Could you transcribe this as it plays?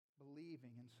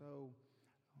believing. And so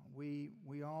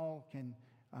we all can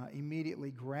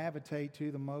immediately gravitate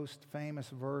to the most famous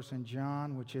verse in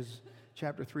John, which is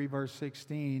chapter 3, verse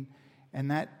 16,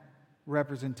 and that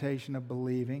representation of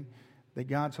believing, that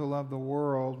God so loved the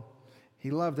world,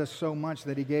 He loved us so much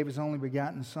that He gave His only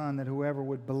begotten Son, that whoever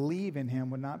would believe in Him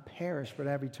would not perish but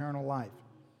have eternal life.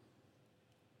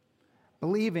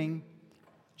 Believing,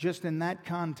 just in that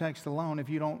context alone, if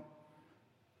you don't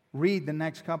read the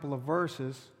next couple of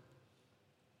verses,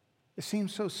 it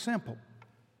seems so simple.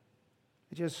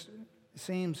 It just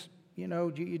seems,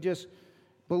 you just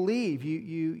believe.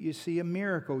 You see a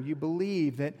miracle. You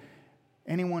believe that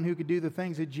anyone who could do the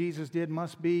things that Jesus did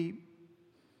must be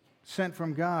sent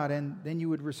from God, and then you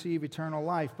would receive eternal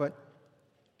life. But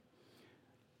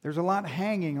there's a lot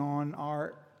hanging on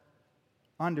our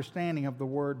understanding of the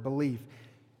word belief.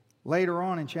 Later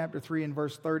on in chapter 3 and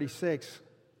verse 36,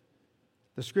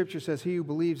 the Scripture says, "He who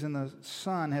believes in the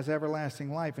Son has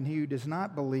everlasting life, and he who does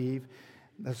not believe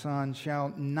the Son shall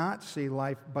not see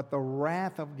life, but the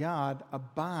wrath of God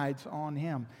abides on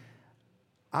him."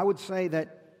 I would say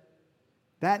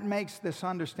that makes this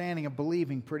understanding of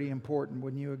believing pretty important,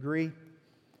 wouldn't you agree?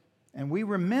 And we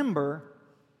remember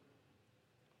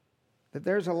that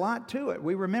there's a lot to it.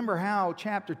 We remember how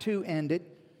chapter 2 ended,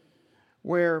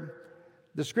 where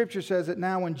the Scripture says that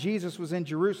now when Jesus was in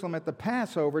Jerusalem at the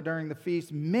Passover during the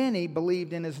feast, many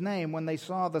believed in His name when they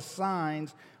saw the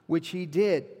signs which He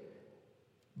did.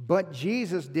 But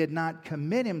Jesus did not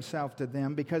commit Himself to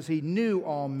them, because He knew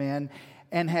all men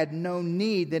and had no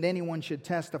need that anyone should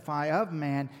testify of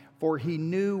man, for He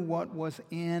knew what was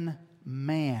in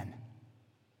man.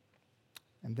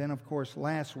 And then, of course,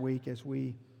 last week, as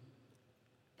we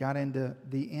got into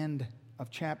the end of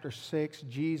chapter 6,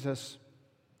 Jesus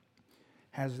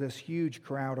has this huge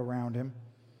crowd around Him.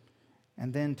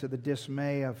 And then, to the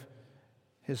dismay of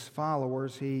His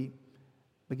followers, He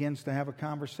begins to have a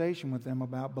conversation with them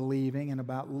about believing and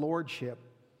about lordship.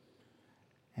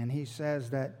 And He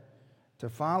says that to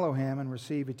follow Him and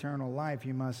receive eternal life,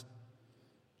 you must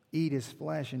eat His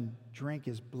flesh and drink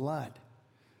His blood,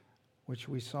 which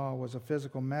we saw was a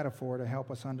physical metaphor to help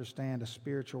us understand a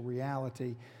spiritual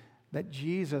reality that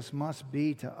Jesus must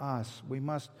be to us. We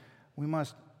must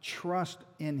trust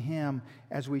in Him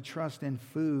as we trust in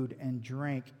food and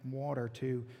drink water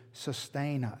to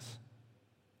sustain us.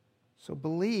 So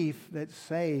belief that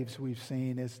saves, we've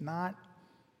seen, it's not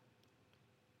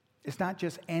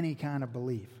just any kind of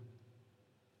belief.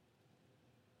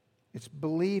 It's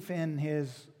belief in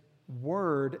His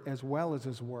Word as well as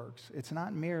His works. It's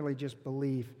not merely just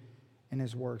belief in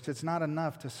His works. It's not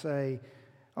enough to say,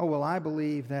 oh, well, I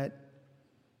believe that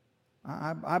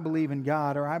I believe in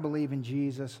God, or I believe in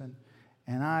Jesus,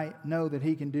 and I know that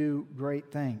He can do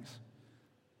great things.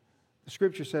 The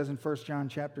Scripture says in 1 John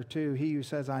chapter 2, "He who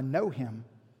says, I know Him,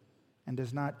 and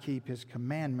does not keep His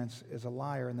commandments is a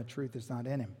liar, and the truth is not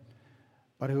in him.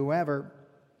 But whoever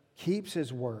keeps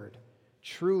His word,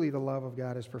 truly the love of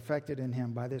God is perfected in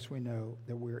him. By this we know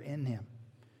that we're in Him."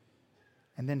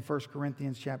 And then 1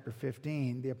 Corinthians chapter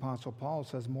 15, the Apostle Paul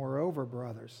says, "Moreover,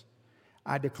 brothers,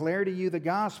 I declare to you the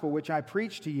gospel which I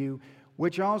preached to you,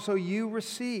 which also you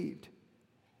received,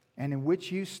 and in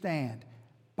which you stand,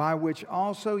 by which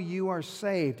also you are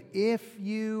saved, if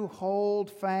you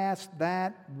hold fast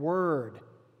that word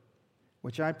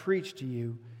which I preached to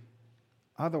you,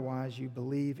 otherwise you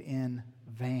believe in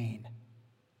vain."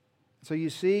 So you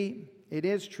see, it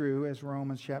is true, as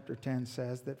Romans chapter 10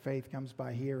 says, that faith comes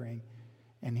by hearing,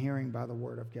 and hearing by the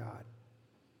word of God.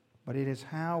 But it is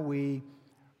how we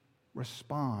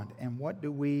respond, and what do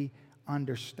we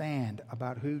understand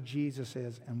about who Jesus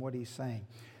is and what He's saying.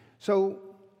 So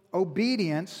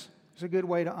obedience is a good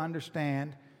way to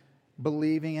understand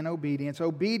believing and obedience.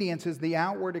 Obedience is the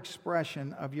outward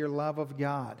expression of your love of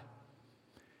God.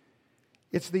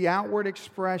 It's the outward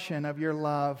expression of your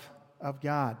love of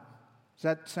God. Does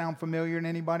that sound familiar? And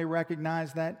anybody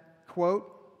recognize that quote?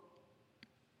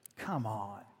 Come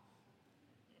on.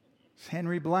 It's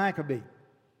Henry Blackaby.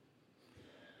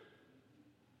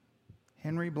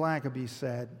 Henry Blackaby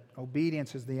said,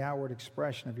 "Obedience is the outward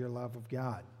expression of your love of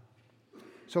God."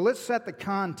 So let's set the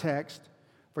context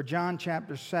for John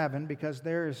chapter 7, because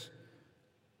there's,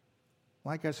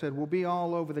 like I said, we'll be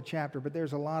all over the chapter, but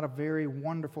there's a lot of very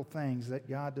wonderful things that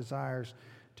God desires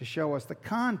to show us. The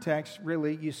context,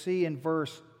 really, you see in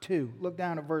verse 2. Look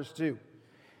down at verse 2.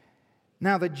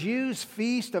 "Now the Jews'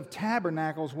 feast of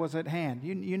tabernacles was at hand."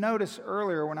 You notice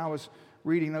earlier when I was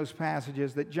reading those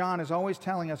passages that John is always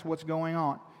telling us what's going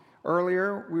on.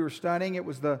 Earlier we were studying, it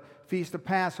was the Feast of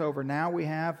Passover. Now we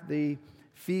have the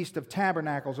Feast of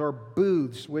Tabernacles, or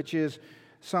booths, which is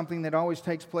something that always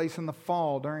takes place in the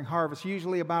fall during harvest.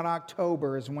 Usually about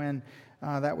October is when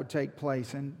that would take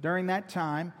place. And during that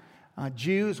time,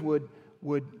 Jews would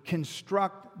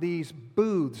construct these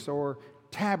booths or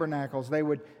tabernacles. They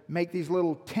would make these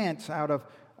little tents out of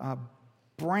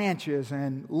branches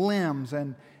and limbs,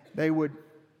 and they would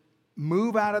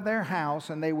move out of their house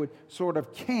and they would sort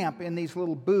of camp in these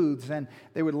little booths, and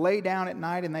they would lay down at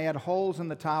night, and they had holes in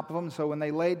the top of them, so when they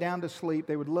laid down to sleep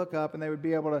they would look up and they would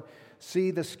be able to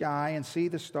see the sky and see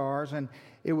the stars. And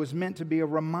it was meant to be a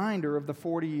reminder of the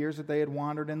 40 years that they had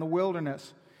wandered in the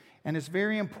wilderness. And it's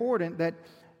very important that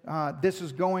this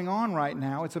is going on right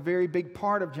now. It's a very big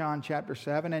part of John chapter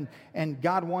 7, and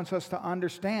God wants us to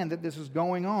understand that this is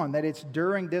going on, that it's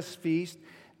during this feast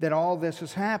that all this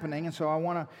is happening. And so I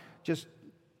want to just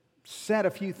set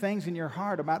a few things in your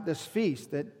heart about this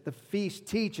feast that the feast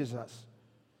teaches us.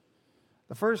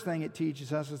 The first thing it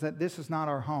teaches us is that this is not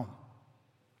our home.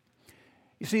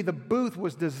 You see, the booth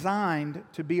was designed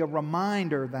to be a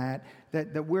reminder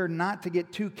that we're not to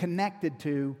get too connected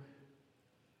to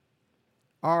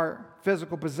our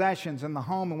physical possessions and the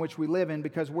home in which we live in,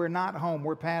 because we're not home,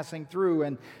 we're passing through.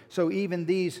 And so even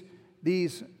these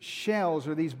shells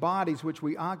or these bodies which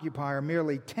we occupy are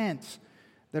merely tents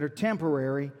that are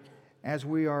temporary as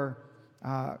we are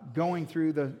going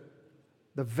through the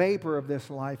vapor of this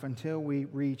life until we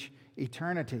reach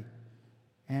eternity.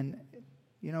 And,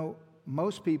 you know,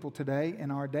 most people today in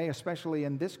our day, especially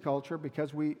in this culture,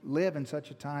 because we live in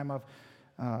such a time of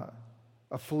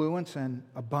affluence and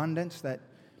abundance, that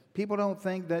people don't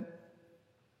think that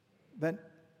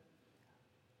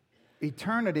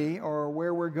eternity or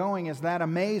where we're going is that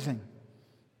amazing.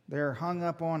 They're hung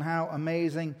up on how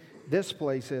amazing this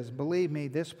place is. Believe me,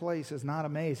 this place is not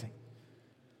amazing.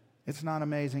 It's not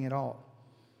amazing at all.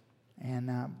 And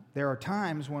there are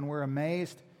times when we're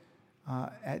amazed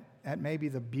at maybe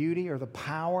the beauty or the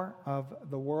power of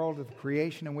the world, of the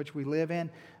creation in which we live in.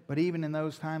 But even in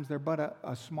those times, they're but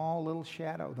a small little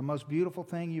shadow. The most beautiful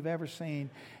thing you've ever seen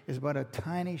is but a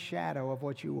tiny shadow of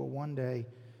what you will one day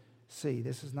see.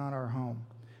 This is not our home.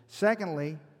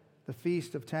 Secondly, the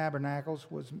Feast of Tabernacles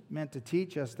was meant to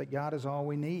teach us that God is all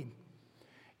we need.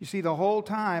 You see, the whole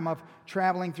time of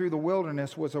traveling through the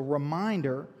wilderness was a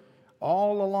reminder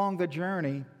all along the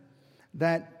journey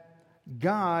that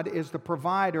God is the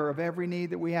provider of every need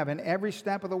that we have. And every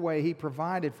step of the way, He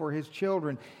provided for His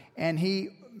children. And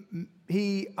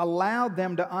He allowed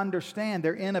them to understand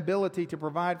their inability to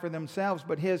provide for themselves,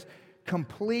 but His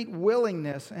complete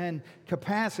willingness and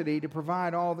capacity to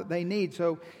provide all that they need,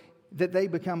 so that they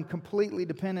become completely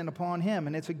dependent upon Him.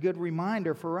 And it's a good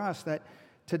reminder for us that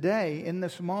today, in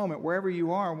this moment, wherever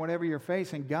you are and whatever you're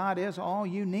facing, God is all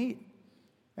you need.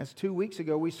 As 2 weeks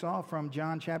ago we saw from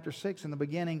John chapter 6 in the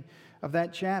beginning of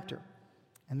that chapter.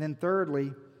 And then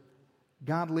thirdly,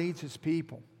 God leads His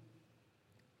people.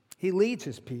 He leads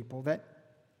His people. That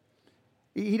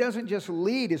He doesn't just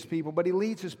lead His people, but He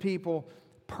leads His people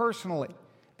personally.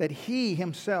 That He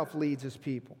Himself leads His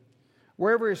people.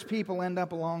 Wherever His people end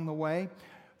up along the way,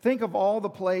 think of all the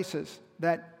places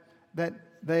that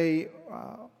they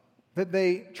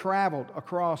traveled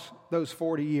across those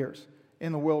 40 years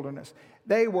in the wilderness.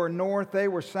 They were north, they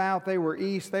were south, they were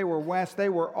east, they were west, they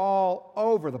were all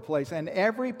over the place. And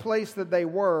every place that they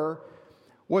were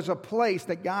was a place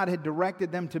that God had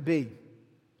directed them to be.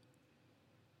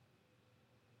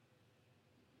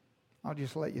 I'll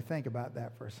just let you think about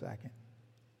that for a second.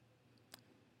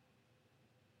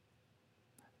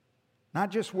 Not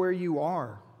just where you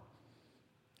are,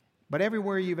 but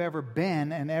everywhere you've ever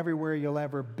been and everywhere you'll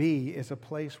ever be is a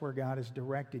place where God has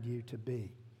directed you to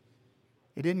be.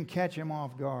 It didn't catch Him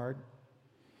off guard.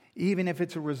 Even if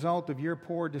it's a result of your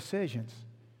poor decisions,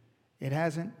 it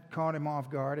hasn't caught Him off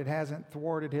guard. It hasn't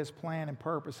thwarted His plan and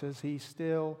purposes. He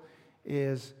still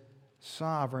is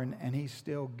sovereign, and He's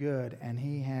still good, and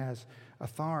He has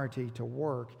authority to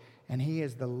work, and He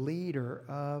is the leader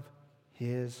of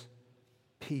His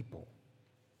people.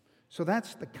 So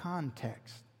that's the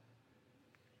context.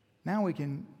 Now we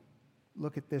can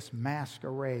look at this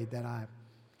masquerade that I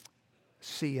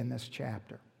see in this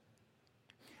chapter.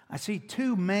 I see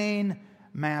two main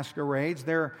masquerades.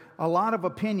 There are a lot of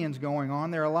opinions going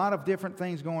on. There are a lot of different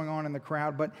things going on in the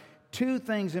crowd, but two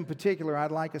things in particular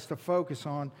I'd like us to focus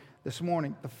on this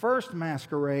morning. The first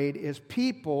masquerade is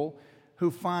people who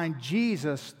find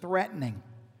Jesus threatening.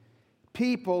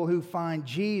 People who find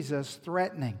Jesus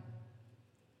threatening.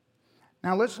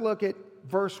 Now let's look at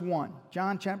verse 1.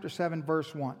 John chapter 7,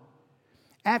 verse 1.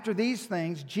 After these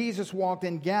things, Jesus walked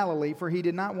in Galilee, for He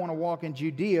did not want to walk in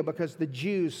Judea because the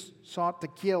Jews sought to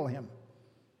kill Him.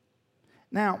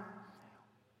 Now,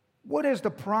 What is the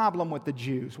problem with the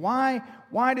Jews? Why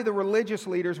do the religious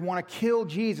leaders want to kill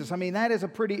Jesus? I mean, that is a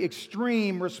pretty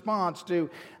extreme response to,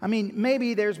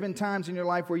 maybe there's been times in your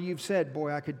life where you've said,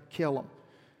 boy, I could kill him.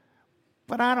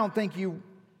 But I don't think you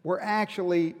were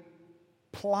actually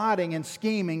plotting and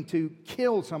scheming to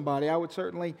kill somebody. I would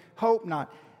certainly hope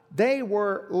not. They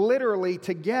were literally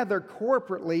together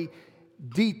corporately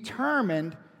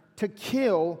determined to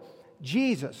kill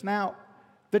Jesus. Now,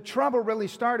 the trouble really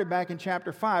started back in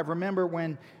chapter 5. Remember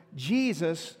when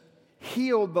Jesus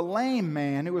healed the lame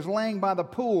man who was laying by the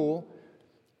pool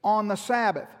on the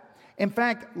Sabbath. In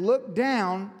fact, look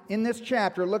down in this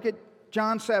chapter, look at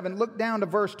John 7, look down to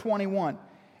verse 21.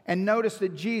 And notice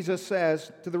that Jesus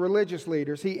says to the religious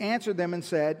leaders, he answered them and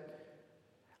said,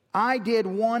 I did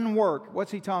one work.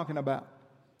 What's he talking about?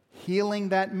 Healing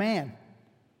that man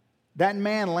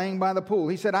laying by the pool.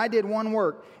 He said, I did one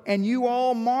work, and you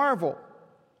all marvel.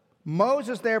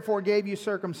 Moses therefore gave you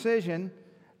circumcision,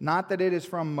 not that it is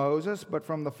from Moses, but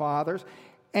from the fathers.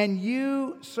 And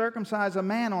you circumcise a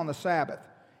man on the Sabbath.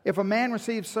 If a man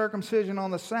receives circumcision on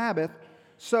the Sabbath,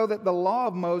 so that the law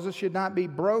of Moses should not be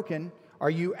broken, are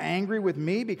you angry with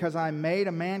me because I made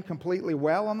a man completely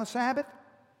well on the Sabbath?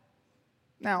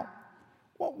 Now,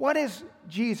 what is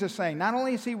Jesus saying? Not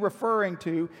only is he referring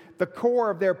to the core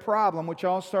of their problem, which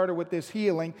all started with this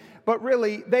healing, but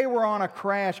really they were on a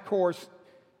crash course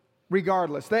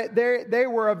regardless. They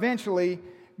were eventually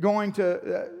going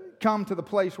to come to the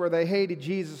place where they hated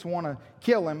Jesus, want to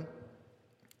kill him.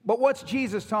 But what's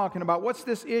Jesus talking about? What's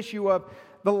this issue of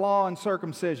the law and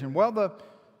circumcision? Well,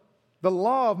 the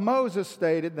law of Moses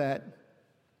stated that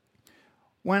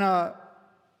when a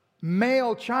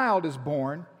male child is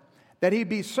born, that he'd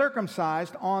be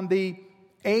circumcised on the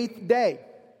 8th day.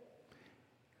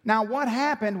 Now, what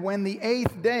happened when the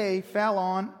 8th day fell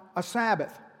on a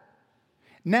Sabbath?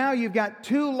 Now you've got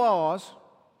two laws,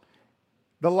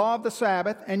 the law of the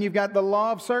Sabbath, and you've got the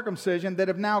law of circumcision that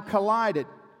have now collided.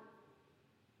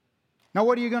 Now,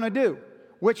 what are you going to do?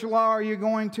 Which law are you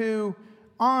going to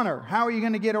honor? How are you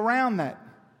going to get around that?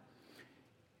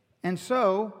 And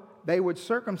so they would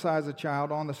circumcise a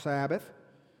child on the Sabbath,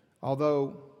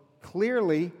 although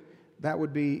clearly that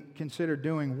would be considered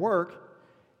doing work.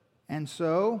 And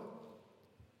so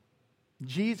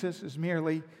Jesus is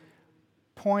merely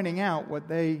pointing out what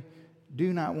they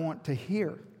do not want to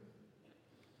hear.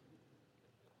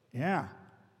 Yeah.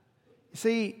 You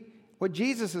see, what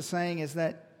Jesus is saying is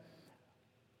that,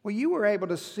 well, you were able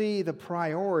to see the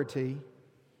priority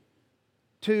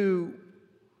to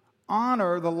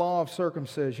honor the law of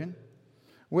circumcision,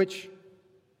 which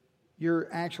you're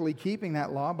actually keeping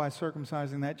that law by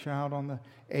circumcising that child on the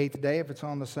 8th day if it's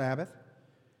on the Sabbath.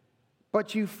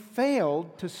 But you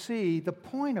failed to see the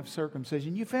point of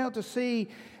circumcision. You failed to see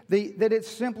that it's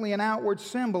simply an outward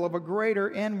symbol of a greater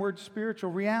inward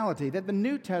spiritual reality. That the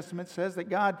New Testament says that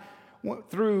God,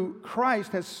 through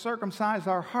Christ, has circumcised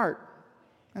our heart.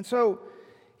 And so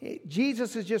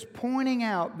Jesus is just pointing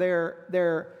out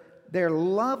their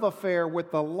love affair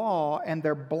with the law and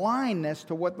their blindness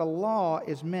to what the law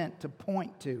is meant to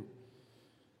point to.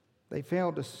 They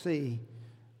failed to see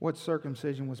what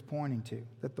circumcision was pointing to,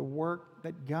 that the work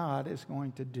that God is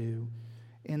going to do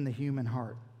in the human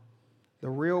heart.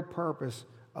 The real purpose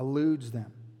eludes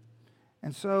them.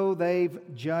 And so they've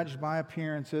judged by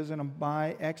appearances and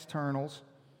by externals,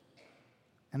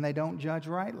 and they don't judge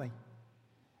rightly.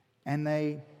 And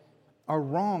they are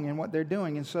wrong in what they're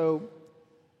doing. And so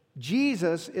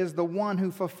Jesus is the one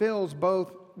who fulfills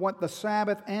both what the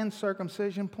Sabbath and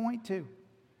circumcision point to.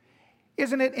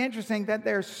 Isn't it interesting that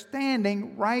they're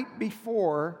standing right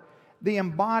before the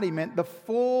embodiment, the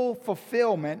full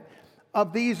fulfillment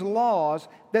of these laws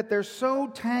that they're so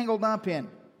tangled up in?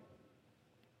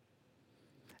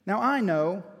 Now, I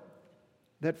know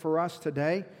that for us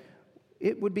today,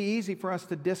 it would be easy for us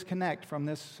to disconnect from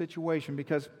this situation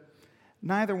because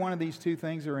neither one of these two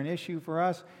things are an issue for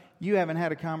us. You haven't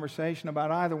had a conversation about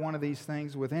either one of these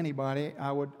things with anybody,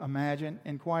 I would imagine,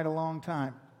 in quite a long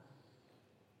time.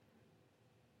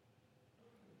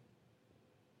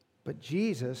 But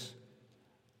Jesus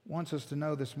wants us to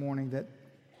know this morning that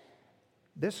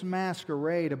this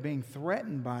masquerade of being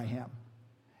threatened by him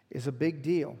is a big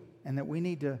deal, and that we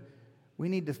need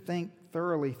to think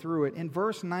thoroughly through it. In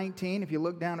verse 19, if you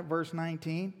look down at verse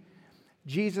 19,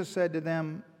 Jesus said to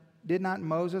them, "Did not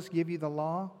Moses give you the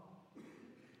law?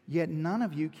 Yet none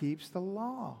of you keeps the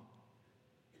law.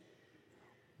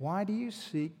 Why do you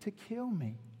seek to kill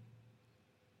me?"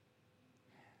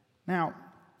 Now,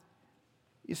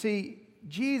 you see,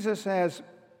 Jesus has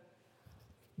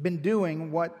been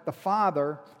doing what the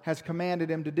Father has commanded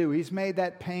him to do. He's made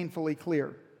that painfully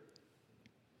clear.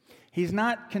 He's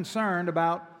not concerned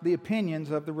about the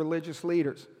opinions of the religious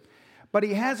leaders. But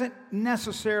he hasn't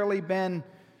necessarily been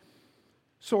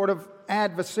sort of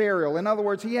adversarial. In other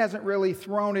words, he hasn't really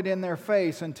thrown it in their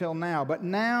face until now. But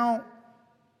now,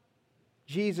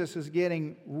 Jesus is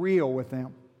getting real with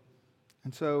them.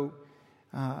 And so,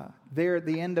 there at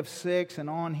the end of 6 and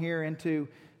on here into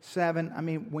 7, I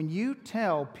mean, when you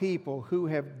tell people who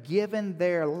have given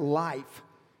their life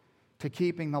to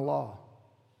keeping the law,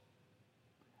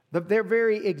 their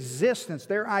very existence,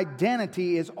 their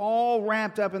identity is all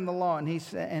wrapped up in the law. And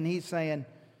he's saying,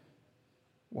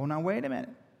 well, now wait a minute.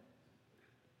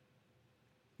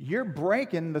 You're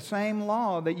breaking the same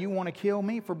law that you want to kill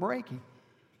me for breaking.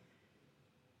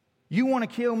 You want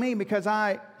to kill me because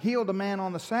I healed a man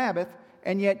on the Sabbath,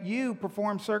 and yet you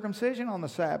perform circumcision on the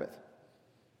Sabbath.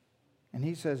 And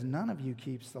he says, none of you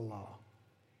keeps the law.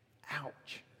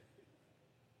 Ouch.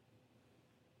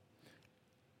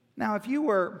 Now, if you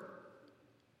were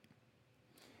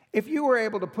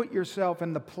able to put yourself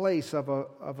in the place of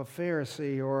a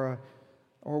Pharisee or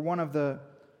one of the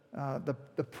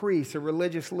priests or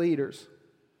religious leaders,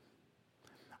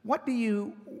 what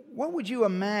would you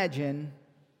imagine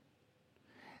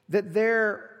that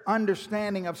their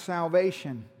understanding of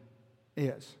salvation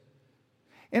is?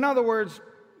 In other words,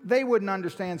 they wouldn't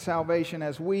understand salvation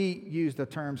as we use the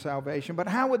term salvation, but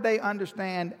how would they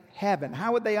understand heaven?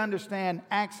 How would they understand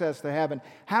access to heaven?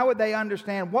 How would they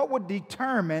understand what would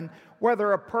determine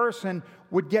whether a person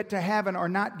would get to heaven or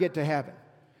not get to heaven?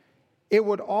 It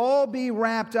would all be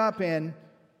wrapped up in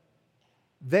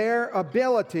their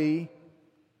ability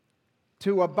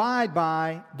to abide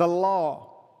by the law.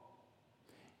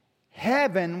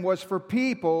 Heaven was for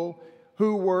people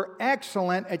who were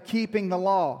excellent at keeping the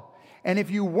law. And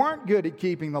if you weren't good at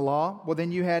keeping the law, well,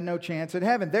 then you had no chance at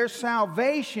heaven. Their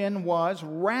salvation was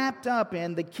wrapped up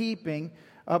in the keeping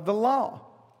of the law.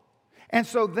 And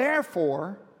so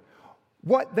therefore,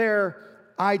 what their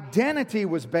identity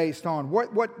was based on,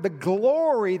 what the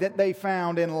glory that they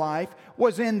found in life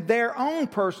was in their own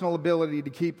personal ability to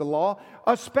keep the law,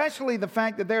 especially the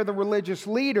fact that they're the religious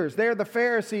leaders. They're the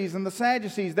Pharisees and the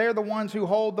Sadducees. They're the ones who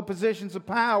hold the positions of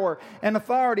power and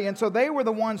authority. And so they were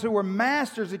the ones who were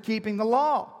masters at keeping the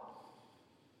law.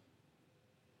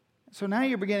 So now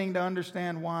you're beginning to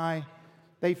understand why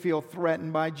they feel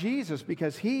threatened by Jesus,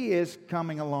 because he is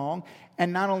coming along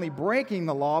and not only breaking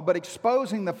the law, but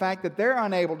exposing the fact that they're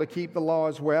unable to keep the law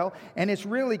as well. And it's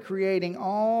really creating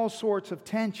all sorts of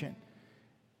tension.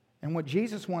 And what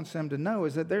Jesus wants them to know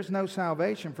is that there's no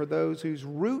salvation for those whose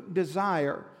root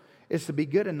desire is to be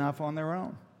good enough on their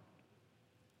own.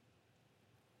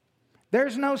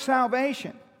 There's no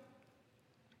salvation.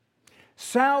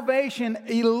 Salvation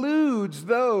eludes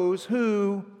those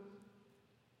who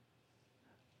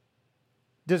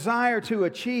desire to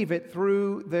achieve it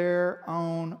through their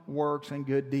own works and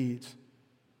good deeds.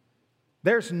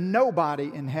 There's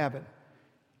nobody in heaven,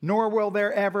 nor will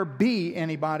there ever be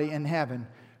anybody in heaven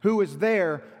who is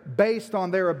there based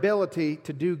on their ability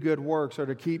to do good works or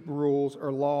to keep rules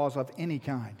or laws of any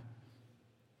kind.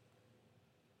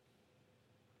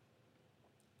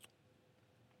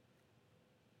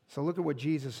 So look at what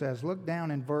Jesus says. Look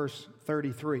down in verse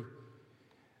 33.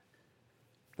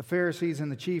 The Pharisees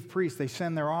and the chief priests, they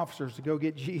send their officers to go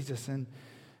get Jesus, and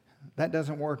that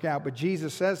doesn't work out. But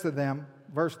Jesus says to them,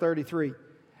 verse 33,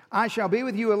 I shall be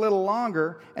with you a little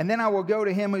longer, and then I will go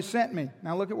to him who sent me.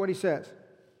 Now look at what he says.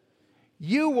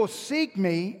 You will seek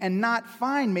me and not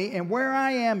find me, and where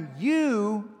I am,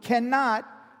 you cannot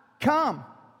come.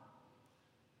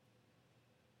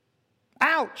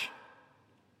 Ouch!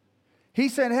 He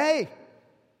said, hey,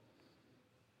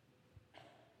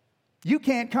 you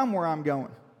can't come where I'm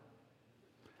going,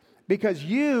 because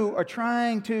you are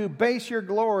trying to base your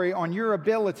glory on your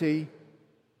ability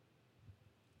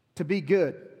to be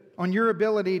good, on your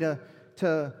ability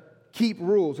to keep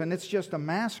rules. And it's just a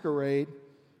masquerade,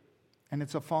 and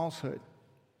it's a falsehood.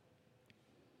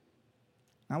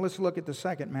 Now let's look at the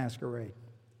second masquerade.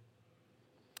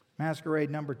 Masquerade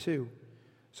number 2.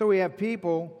 So we have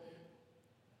people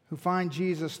who find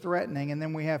Jesus threatening, and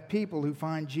then we have people who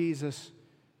find Jesus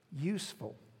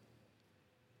useful.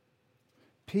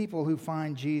 People who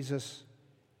find Jesus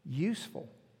useful.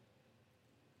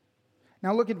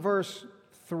 Now look at verse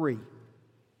 3.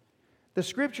 The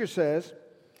scripture says,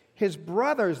 his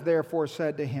brothers therefore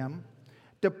said to him,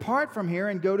 depart from here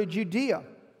and go to Judea,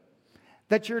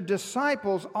 that your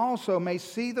disciples also may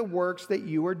see the works that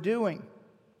you are doing.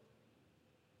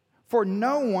 For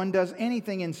no one does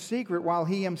anything in secret while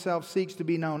he himself seeks to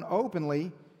be known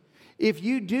openly. If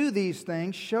you do these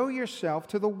things, show yourself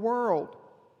to the world.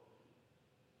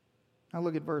 Now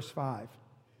look at verse 5.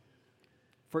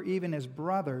 for even his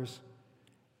brothers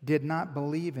did not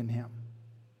believe in him.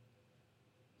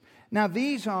 Now,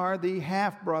 these are the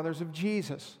half-brothers of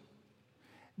Jesus.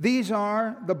 These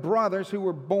are the brothers who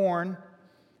were born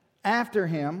after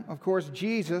him. Of course,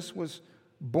 Jesus was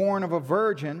born of a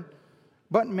virgin,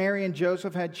 but Mary and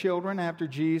Joseph had children after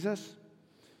Jesus.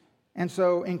 And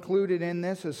so included in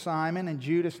this is Simon and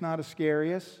Judas, not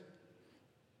Iscariot,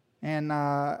 and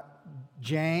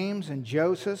James and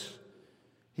Joseph.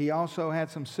 He also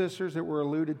had some sisters that were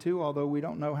alluded to, although we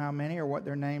don't know how many or what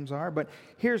their names are. But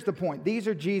here's the point. These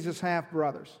are Jesus'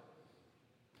 half-brothers.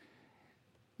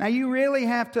 Now, you really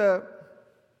have to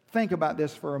think about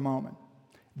this for a moment.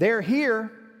 They're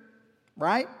here,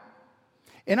 right?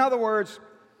 In other words,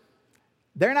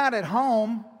 they're not at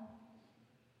home,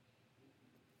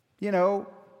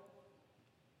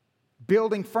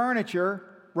 building furniture,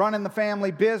 running the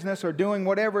family business, or doing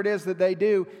whatever it is that they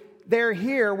do. They're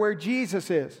here where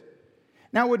Jesus is.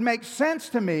 Now, it would make sense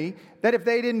to me that if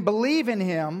they didn't believe in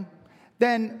him,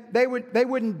 then they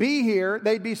wouldn't be here.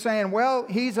 They'd be saying, well,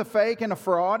 he's a fake and a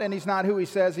fraud, and he's not who he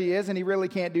says he is, and he really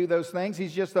can't do those things.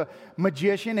 He's just a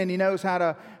magician, and he knows how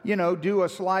to, do a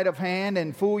sleight of hand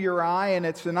and fool your eye, and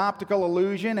it's an optical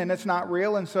illusion, and it's not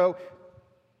real. And so,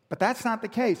 but that's not the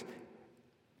case.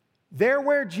 They're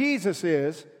where Jesus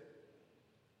is,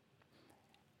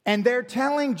 and they're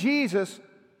telling Jesus,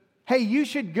 hey, you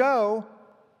should go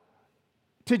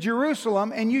to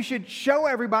Jerusalem and you should show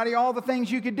everybody all the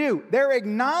things you could do. They're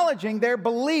acknowledging their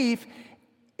belief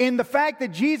in the fact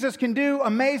that Jesus can do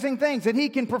amazing things, that he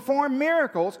can perform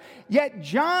miracles, yet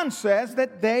John says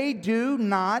that they do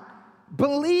not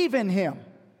believe in him.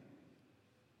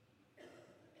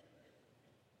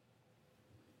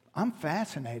 I'm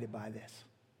fascinated by this.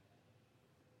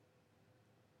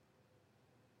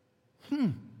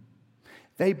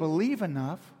 They believe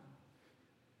enough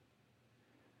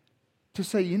to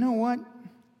say, you know what,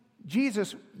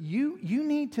 Jesus, you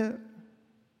need to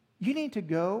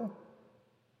go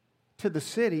to the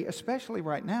city, especially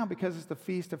right now because it's the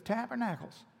Feast of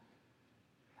Tabernacles.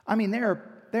 I mean, there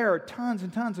are tons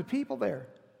and tons of people there.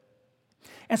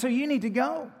 And so you need to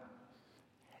go.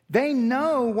 They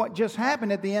know what just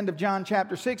happened at the end of John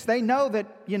chapter 6. They know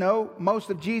that, most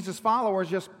of Jesus' followers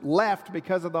just left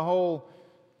because of the whole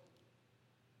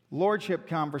lordship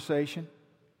conversation.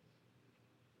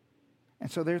 And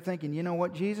so they're thinking, you know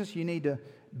what, Jesus, you need to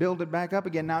build it back up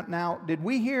again. Now, did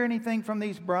we hear anything from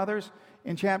these brothers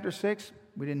in chapter 6?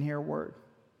 We didn't hear a word.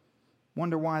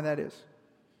 Wonder why that is.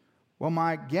 Well,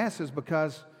 my guess is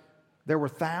because there were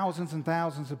thousands and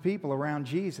thousands of people around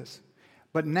Jesus.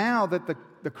 But now that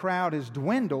the crowd has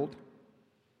dwindled,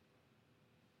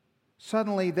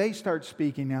 suddenly they start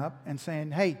speaking up and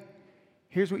saying, hey,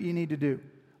 here's what you need to do.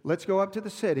 Let's go up to the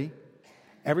city.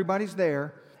 Everybody's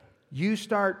there. You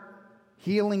start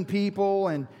healing people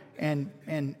and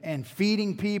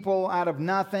feeding people out of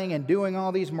nothing and doing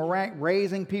all these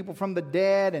raising people from the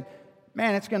dead. And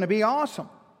man, it's going to be awesome.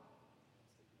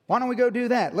 Why don't we go do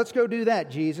that? Let's go do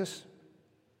that, Jesus.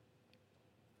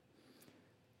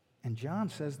 And John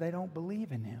says they don't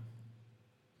believe in him.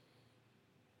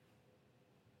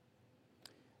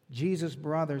 Jesus'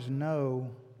 brothers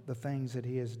know the things that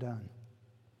he has done.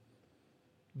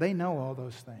 They know all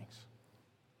those things.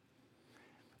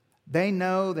 They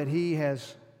know that he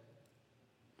has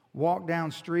walked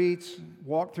down streets,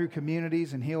 walked through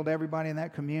communities, and healed everybody in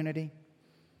that community.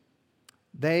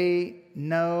 They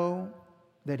know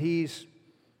that he's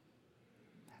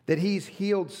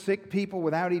healed sick people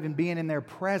without even being in their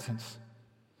presence.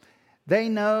 They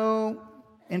know,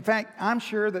 in fact, I'm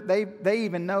sure that they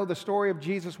even know the story of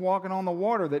Jesus walking on the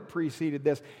water that preceded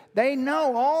this. They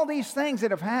know all these things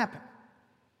that have happened.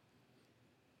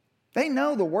 They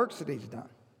know the works that he's done.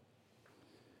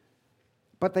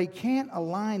 But they can't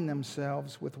align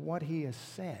themselves with what he has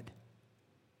said.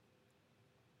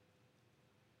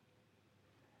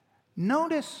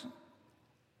 Notice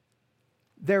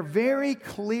their very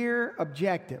clear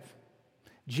objective.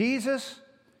 Jesus,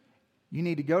 you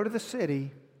need to go to the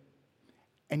city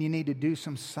and you need to do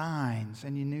some signs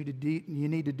and you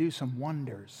need to do some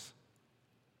wonders.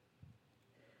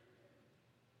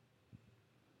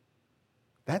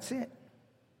 That's it.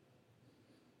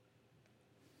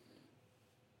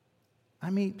 I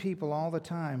meet people all the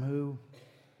time who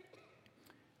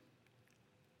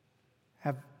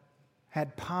have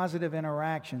had positive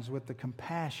interactions with the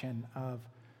compassion of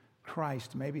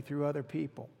Christ, maybe through other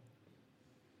people.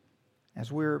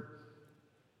 As we're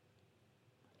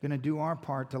going to do our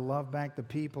part to love back the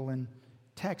people in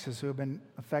Texas who have been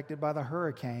affected by the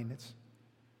hurricane.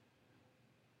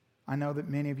 I know that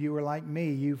many of you are like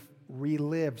me. You've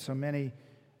relived so many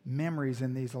memories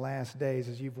in these last days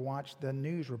as you've watched the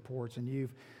news reports and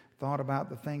you've thought about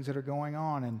the things that are going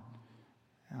on. And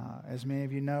as many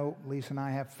of you know, Lisa and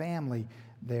I have family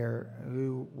there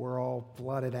who were all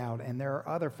flooded out. And there are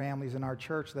other families in our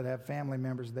church that have family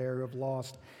members there who have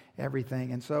lost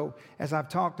everything. And so as I've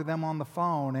talked to them on the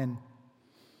phone, and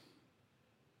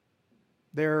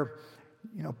they're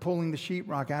pulling the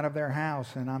sheetrock out of their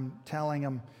house, and I'm telling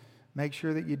them, make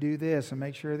sure that you do this and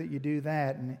make sure that you do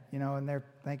that. And, and they're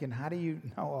thinking, how do you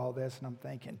know all this? And I'm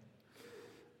thinking,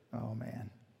 oh,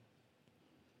 man.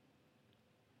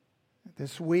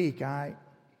 This week, I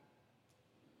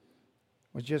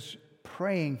was just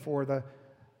praying for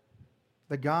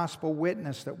the gospel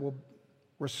witness that will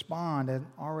respond and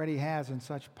already has in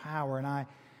such power. And I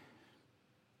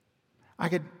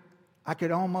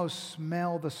could almost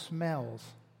smell the smells.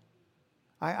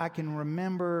 I can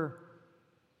remember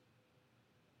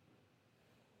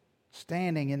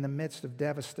standing in the midst of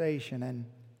devastation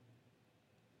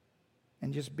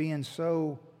and just being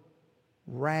so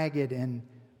ragged and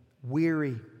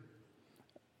weary.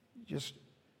 Just,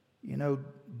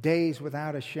 days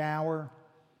without a shower,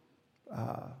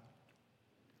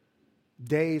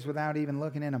 days without even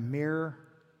looking in a mirror.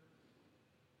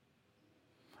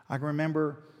 I can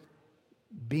remember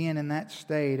being in that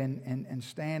state and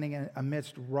standing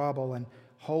amidst rubble and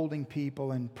holding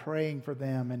people and praying for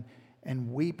them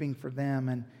and weeping for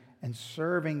them and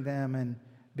serving them and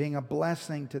being a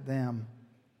blessing to them.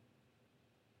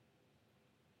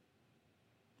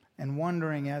 And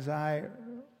wondering as I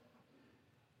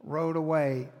rode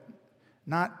away,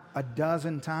 not a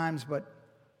dozen times, but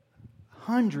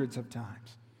hundreds of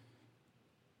times,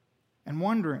 and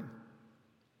wondering,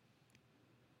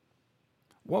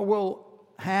 what will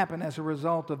happen as a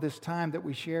result of this time that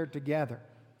we shared together?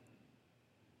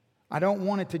 I don't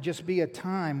want it to just be a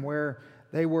time where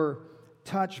they were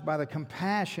touched by the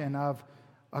compassion of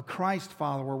a Christ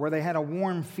follower, where they had a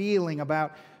warm feeling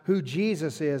about who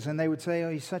Jesus is, and they would say,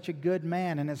 oh, he's such a good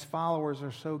man, and his followers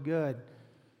are so good.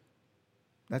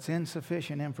 That's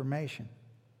insufficient information.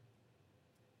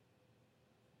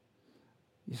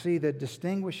 You see, the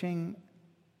distinguishing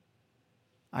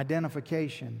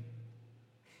identification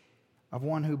of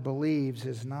one who believes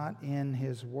is not in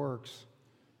his works.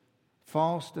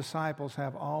 False disciples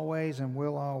have always and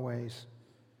will always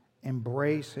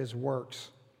embrace his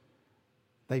works.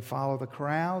 They follow the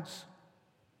crowds.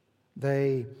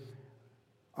 They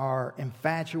are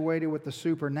infatuated with the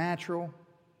supernatural.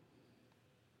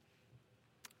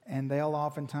 And they'll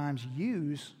oftentimes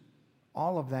use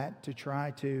all of that to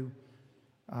try to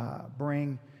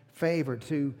bring favor,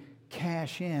 to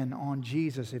cash in on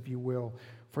Jesus, if you will,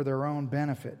 for their own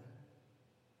benefit.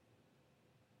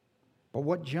 But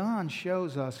what John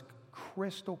shows us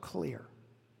crystal clear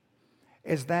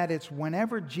is that it's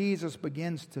whenever Jesus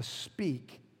begins to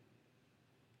speak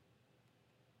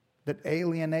that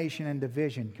alienation and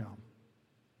division come.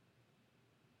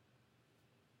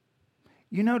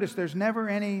 You notice there's never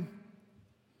any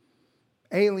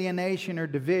alienation or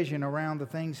division around the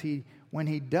things when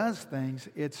he does things,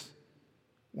 it's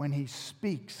when he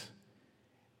speaks,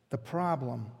 the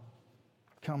problem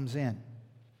comes in.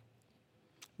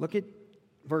 Look at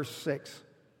verse 6.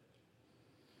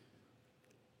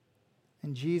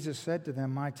 And Jesus said to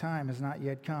them, my time has not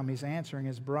yet come. He's answering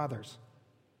his brothers.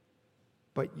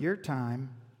 But your time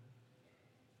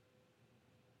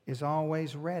is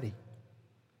always ready.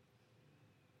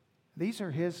 These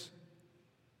are his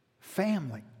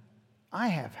family. I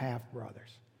have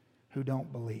half-brothers who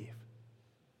don't believe.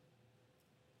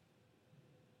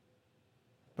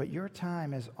 But your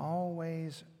time is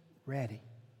always ready.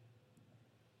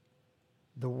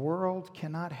 The world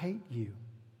cannot hate you,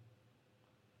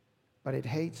 but it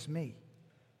hates me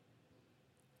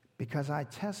because I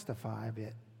testify of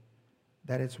it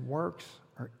that its works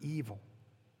are evil.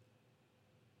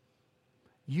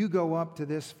 You go up to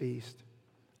this feast.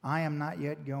 I am not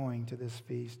yet going to this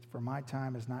feast, for my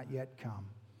time has not yet come.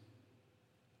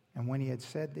 And when he had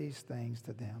said these things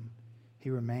to them, he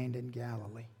remained in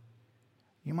Galilee.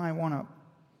 You might want to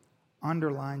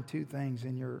underline two things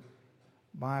in your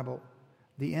Bible.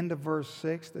 The end of verse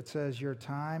 6 that says, your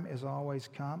time is always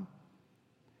come.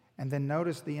 And then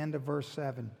notice the end of verse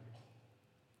 7.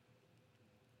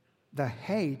 The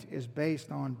hate is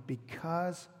based on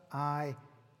because I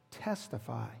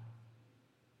testify.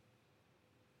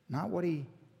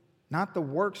 Not the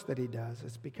works that he does.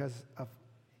 It's because of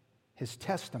his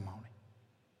testimony.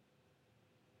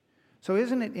 So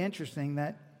isn't it interesting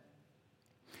that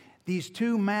these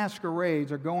two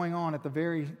masquerades are going on at the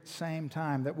very same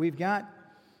time? That we've got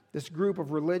this group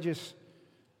of religious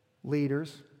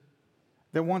leaders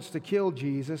that wants to kill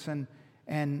Jesus, and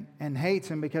and hates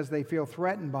him because they feel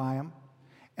threatened by him.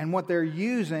 And what they're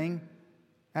using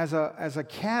as a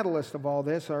catalyst of all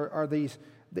this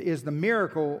is the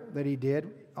miracle that he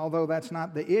did, although that's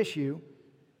not the issue.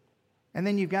 And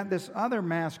then you've got this other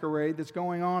masquerade that's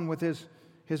going on with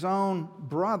his own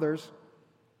brothers,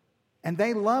 and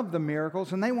they love the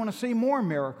miracles and they want to see more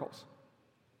miracles.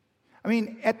 I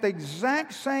mean, at the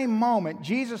exact same moment,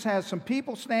 Jesus has some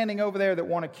people standing over there that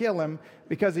want to kill him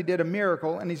because he did a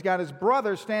miracle, and he's got his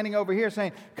brothers standing over here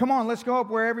saying, come on, let's go up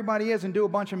where everybody is and do a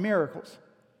bunch of miracles.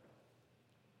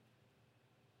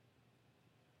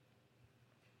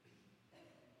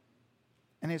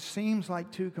 And it seems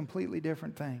like two completely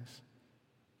different things.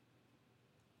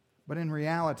 But in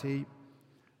reality,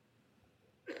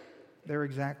 they're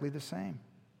exactly the same.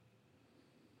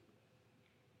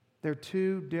 They're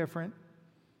two different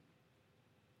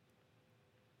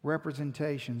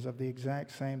representations of the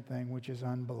exact same thing, which is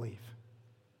unbelief.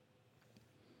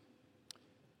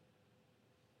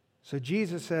 So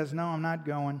Jesus says, no, I'm not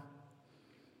going.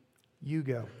 You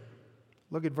go.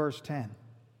 Look at verse 10.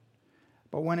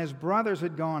 But when his brothers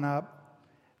had gone up,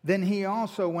 then he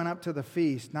also went up to the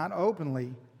feast, not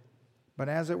openly, but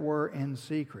as it were in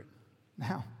secret.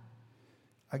 Now,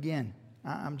 again,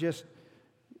 I'm just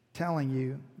telling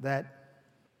you that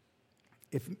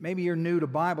if maybe you're new to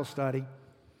Bible study,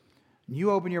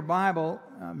 you open your Bible,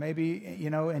 maybe,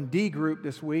 in D group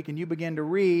this week, and you begin to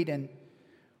read, and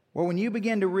when you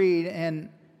begin to read, and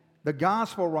the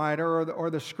gospel writer or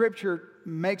the scripture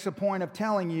makes a point of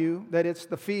telling you that it's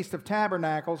the Feast of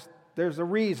Tabernacles, there's a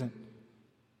reason.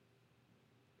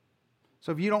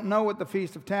 So if you don't know what the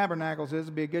Feast of Tabernacles is,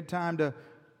 it'd be a good time to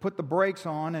put the brakes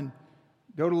on and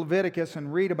go to Leviticus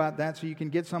and read about that so you can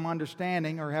get some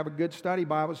understanding, or have a good study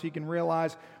Bible so you can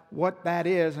realize what that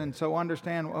is, and so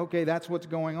understand, okay, that's what's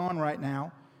going on right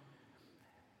now.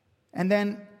 And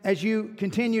then as you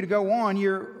continue to go on,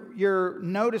 you're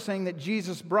noticing that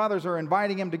Jesus' brothers are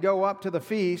inviting him to go up to the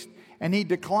feast, and he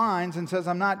declines and says,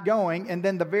 I'm not going. And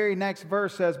then the very next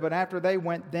verse says, but after they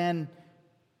went, then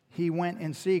he went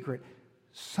in secret.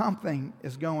 Something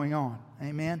is going on.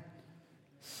 Amen?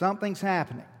 Something's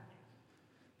happening.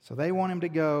 So they want him to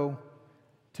go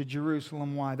to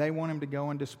Jerusalem. Why? They want him to go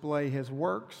and display his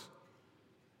works.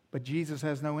 But Jesus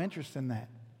has no interest in that.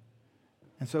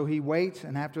 And so he waits,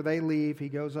 and after they leave, he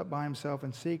goes up by himself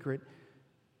in secret.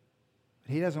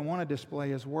 He doesn't want to display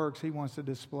his works. He wants to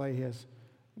display his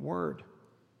word.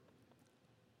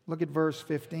 Look at verse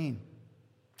 15.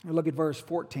 Or look at verse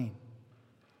 14.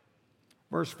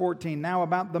 Verse 14. Now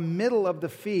about the middle of the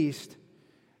feast,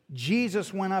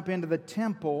 Jesus went up into the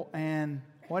temple, and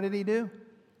what did he do?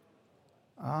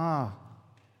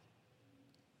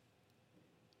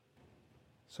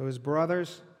 So his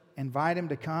brothers invite him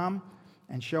to come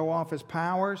and show off his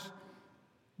powers.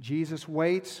 Jesus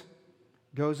waits,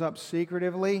 goes up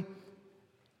secretively,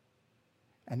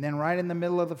 and then right in the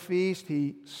middle of the feast,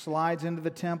 he slides into the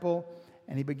temple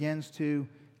and he begins to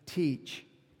teach.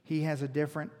 He has a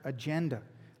different agenda.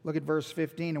 Look at verse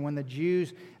 15. And when the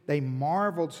Jews, they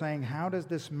marveled, saying, how does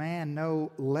this man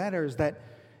know letters that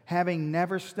having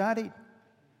never studied?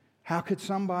 How could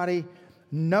somebody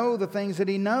know the things that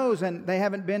he knows and they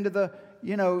haven't been to the,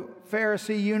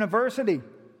 Pharisee university?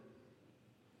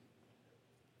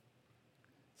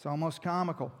 It's almost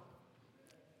comical.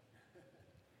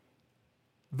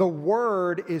 The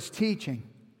Word is teaching.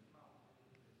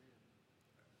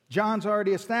 John's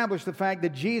already established the fact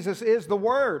that Jesus is the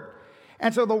Word.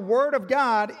 And so the Word of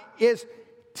God is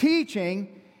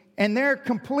teaching, and they're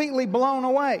completely blown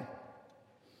away.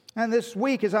 And this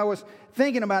week, as I was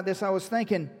thinking about this, I was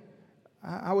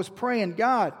praying,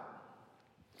 God,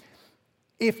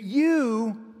 if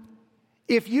you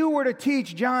were to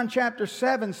teach John chapter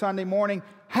 7 Sunday morning,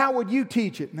 how would you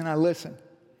teach it? And then I listened.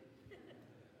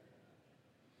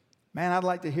 Man, I'd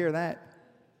like to hear that.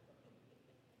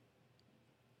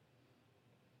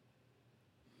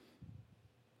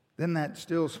 Then that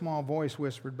still small voice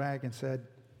whispered back and said,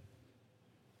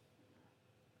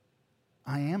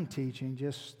 I am teaching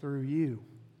just through you.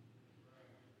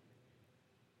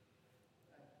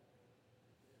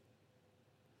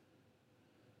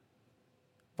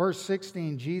 Verse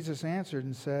 16, Jesus answered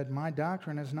and said, my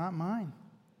doctrine is not mine,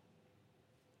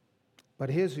 but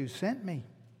his who sent me.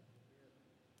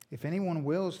 If anyone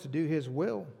wills to do his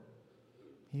will,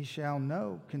 he shall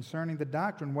know concerning the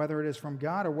doctrine, whether it is from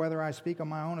God or whether I speak on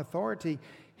my own authority.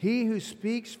 He who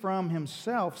speaks from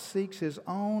himself seeks his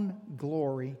own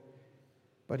glory,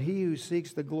 but he who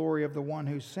seeks the glory of the one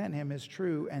who sent him is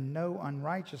true, and no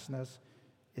unrighteousness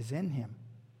is in him.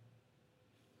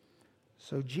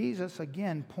 So Jesus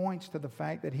again points to the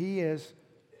fact that he is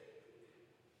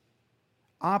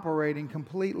operating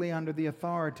completely under the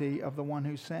authority of the one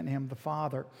who sent him, the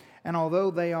Father. And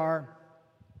although they are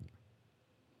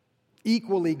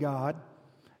equally God,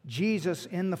 Jesus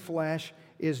in the flesh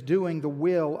is doing the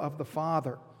will of the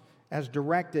Father as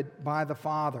directed by the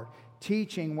Father,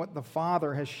 teaching what the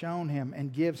Father has shown him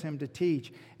and gives him to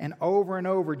teach. And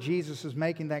over, Jesus is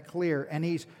making that clear. And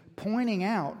he's pointing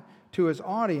out to his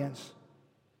audience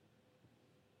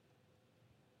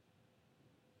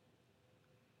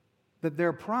that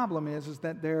their problem is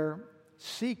that they're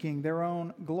seeking their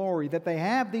own glory, that they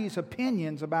have these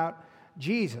opinions about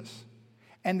Jesus.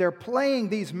 And they're playing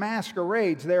these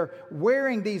masquerades. They're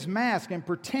wearing these masks and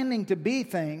pretending to be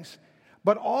things.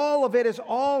 But all of it is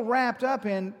all wrapped up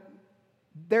in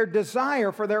their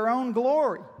desire for their own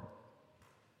glory.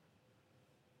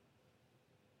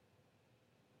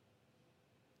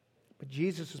 But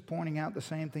Jesus is pointing out the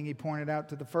same thing he pointed out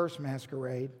to the first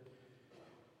masquerade.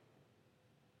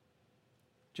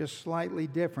 Just slightly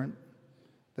different.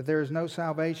 That there is no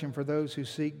salvation for those who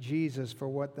seek Jesus for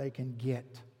what they can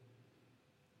get.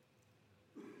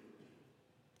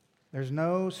 There's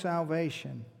no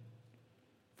salvation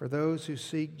for those who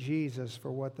seek Jesus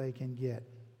for what they can get.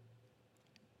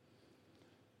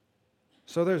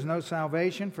 So there's no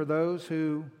salvation for those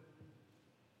who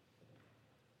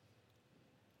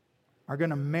are going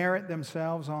to merit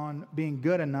themselves on being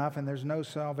good enough, and there's no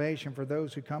salvation for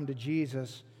those who come to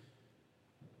Jesus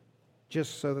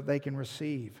just so that they can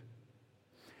receive.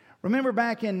 Remember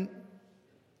back in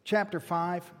chapter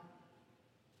 5,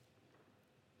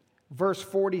 verse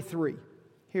 43.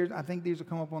 Here, I think these will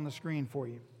come up on the screen for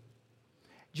you.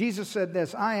 Jesus said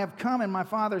this, "I have come in my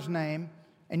Father's name,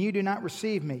 and you do not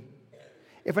receive me.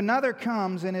 If another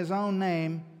comes in his own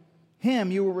name,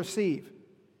 him you will receive.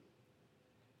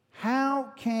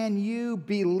 How can you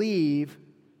believe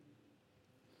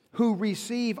who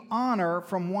receive honor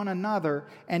from one another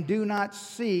and do not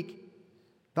seek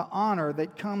the honor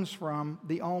that comes from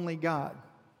the only God?"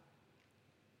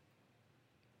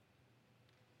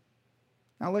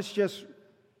 Now let's just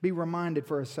be reminded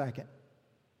for a second.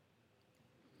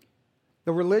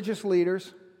 The religious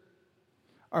leaders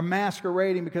are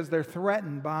masquerading because they're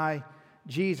threatened by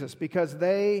Jesus, because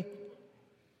they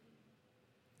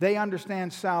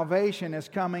understand salvation as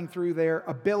coming through their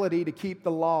ability to keep the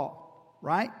law,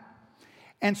 right?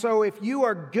 And so if you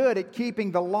are good at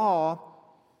keeping the law,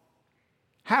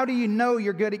 how do you know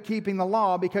you're good at keeping the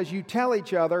law? Because you tell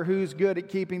each other who's good at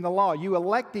keeping the law. You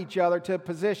elect each other to a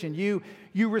position. You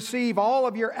receive all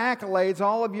of your accolades,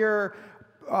 all of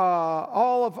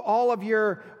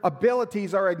your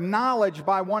abilities are acknowledged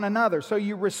by one another. So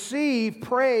you receive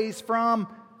praise from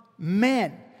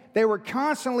men. They were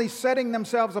constantly setting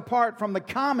themselves apart from the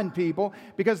common people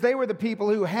because they were the people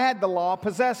who had the law,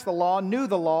 possessed the law, knew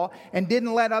the law, and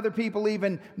didn't let other people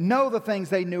even know the things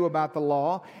they knew about the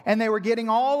law. And they were getting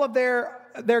all of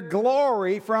their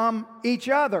glory from each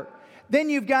other. Then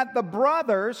you've got the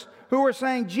brothers who are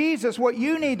saying, Jesus, what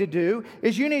you need to do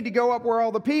is you need to go up where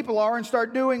all the people are and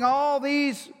start doing all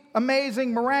these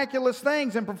amazing, miraculous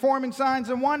things and performing signs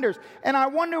and wonders. And I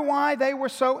wonder why they were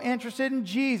so interested in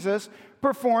Jesus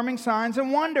performing signs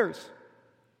and wonders.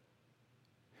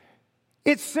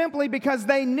 It's simply because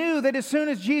they knew that as soon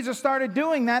as Jesus started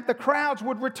doing that, the crowds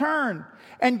would return.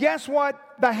 And guess what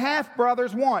the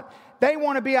half-brothers want? They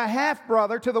want to be a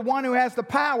half-brother to the one who has the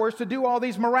powers to do all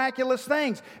these miraculous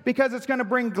things, because it's going to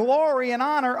bring glory and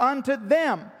honor unto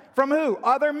them. From who?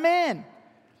 Other men.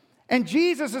 And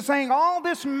Jesus is saying all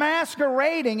this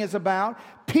masquerading is about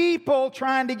people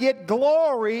trying to get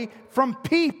glory from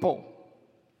people.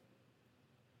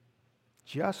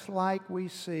 Just like we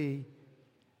see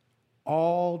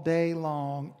all day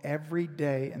long, every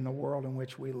day in the world in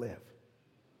which we live.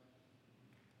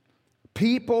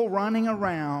 People running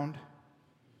around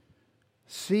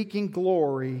seeking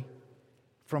glory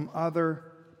from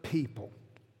other people.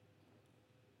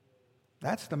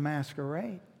 That's the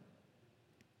masquerade.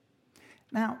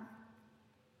 Now,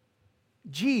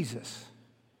 Jesus,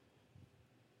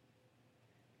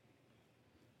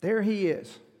 there he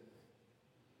is,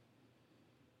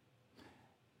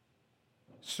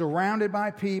 surrounded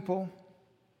by people.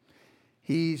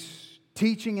 He's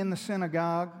teaching in the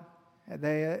synagogue.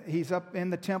 He's up in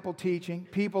the temple teaching.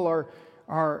 People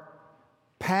are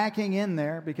packing in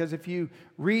there, because if you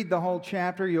read the whole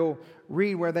chapter, you'll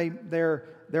read where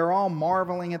they're all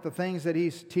marveling at the things that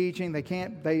he's teaching.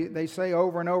 They say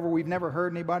over and over, we've never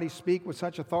heard anybody speak with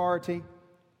such authority.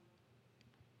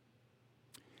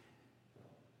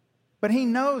 But he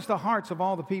knows the hearts of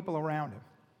all the people around him.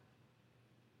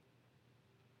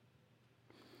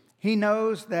 He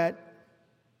knows that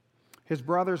his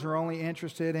brothers are only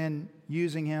interested in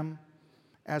using him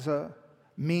as a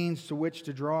means to which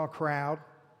to draw a crowd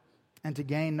and to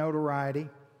gain notoriety.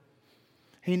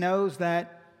 He knows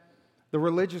that the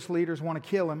religious leaders want to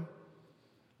kill him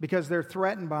because they're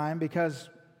threatened by him, because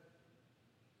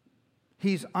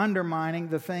he's undermining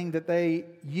the thing that they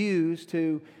use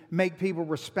to make people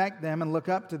respect them and look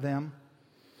up to them.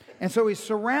 And so he's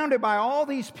surrounded by all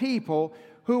these people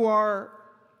who are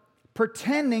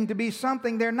pretending to be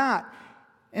something they're not.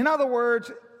 In other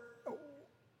words,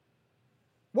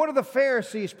 what are the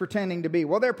Pharisees pretending to be?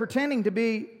 Well, they're pretending to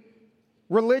be a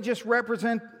religious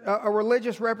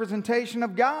representation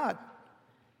of God.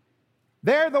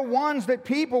 They're the ones that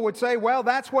people would say, well,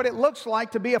 that's what it looks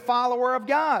like to be a follower of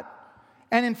God.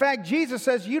 And in fact, Jesus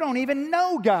says, you don't even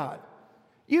know God.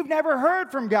 You've never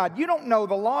heard from God. You don't know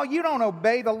the law. You don't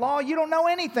obey the law. You don't know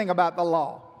anything about the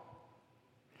law.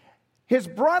 His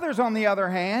brothers, on the other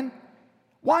hand,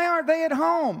 why aren't they at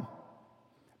home?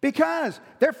 Because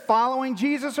they're following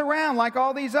Jesus around like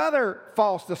all these other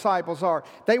false disciples are.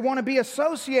 They want to be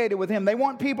associated with him. They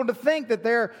want people to think that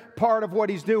they're part of what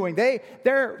he's doing.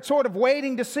 They're sort of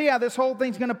waiting to see how this whole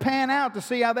thing's going to pan out, to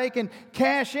see how they can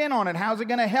cash in on it. How's it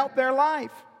going to help their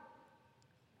life?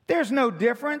 There's no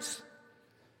difference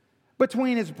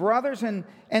between his brothers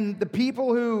and the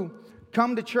people who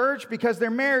come to church because their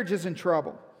marriage is in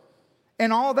trouble.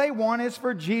 And all they want is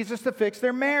for Jesus to fix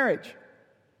their marriage.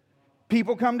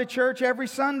 People come to church every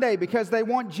Sunday because they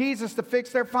want Jesus to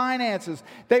fix their finances.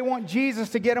 They want Jesus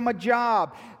to get them a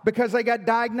job because they got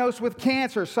diagnosed with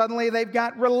cancer. Suddenly they've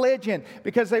got religion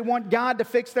because they want God to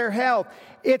fix their health.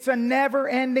 It's a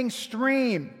never-ending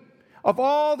stream of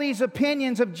all these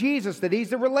opinions of Jesus, that he's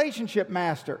the relationship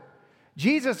master.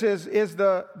 Jesus is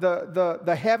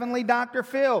the heavenly Dr.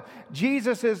 Phil.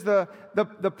 Jesus is the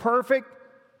perfect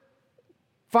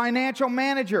financial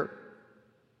manager.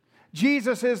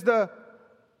 Jesus is the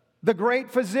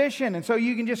great physician, and so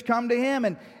you can just come to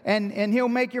him and he'll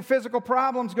make your physical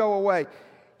problems go away.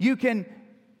 You can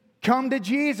come to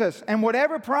Jesus, and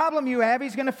whatever problem you have,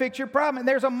 he's going to fix your problem. And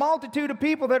there's a multitude of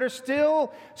people that are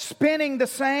still spinning the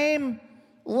same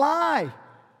lie.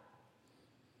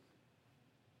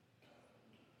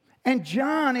 And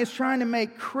John is trying to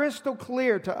make crystal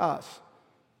clear to us.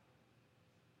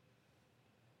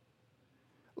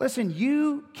 Listen,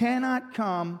 you cannot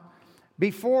come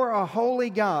before a holy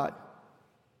God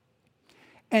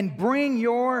and bring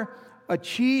your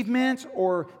achievements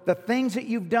or the things that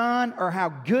you've done or how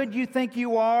good you think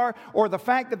you are or the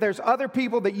fact that there's other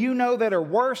people that you know that are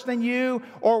worse than you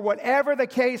or whatever the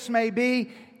case may be.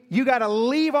 You got to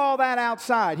leave all that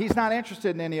outside. He's not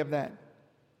interested in any of that.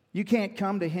 You can't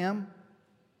come to him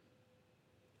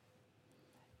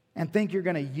and think you're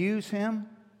going to use him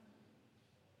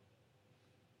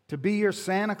to be your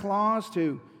Santa Claus,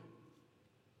 to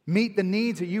meet the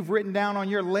needs that you've written down on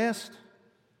your list.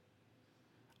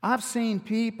 I've seen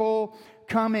people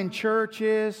come in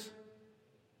churches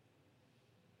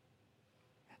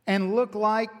and look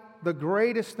like the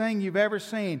greatest thing you've ever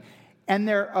seen, and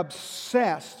they're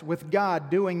obsessed with God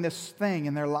doing this thing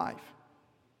in their life.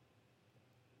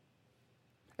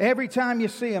 Every time you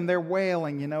see them, they're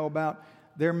wailing, about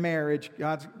their marriage.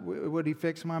 Would he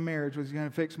fix my marriage? Was he going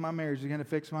to fix my marriage? Was he going to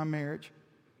fix my marriage?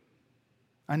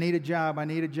 I need a job. I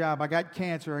need a job. I got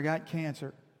cancer. I got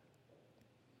cancer.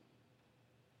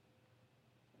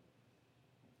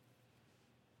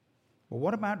 Well,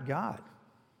 what about God?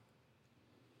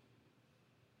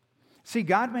 See,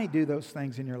 God may do those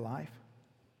things in your life.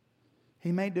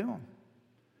 He may do them.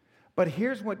 But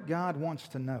here's what God wants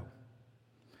to know.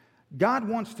 God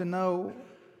wants to know,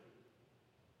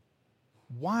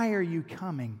 why are you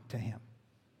coming to him?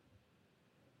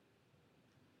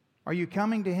 Are you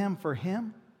coming to him for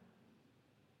him?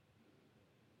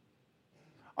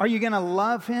 Are you going to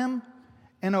love him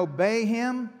and obey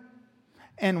him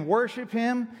and worship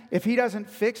him if he doesn't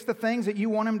fix the things that you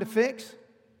want him to fix?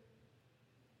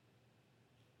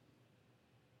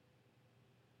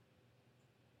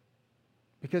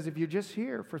 Because if you're just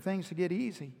here for things to get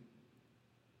easy,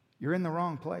 you're in the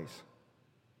wrong place.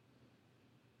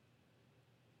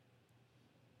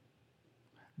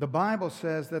 The Bible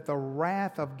says that the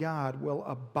wrath of God will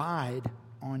abide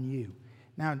on you.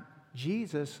 Now,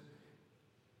 Jesus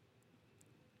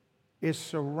is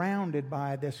surrounded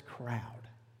by this crowd.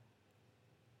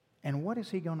 And what is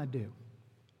he going to do?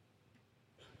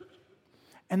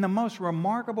 And the most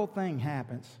remarkable thing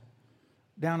happens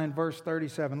down in verse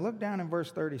 37. Look down in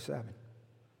verse 37.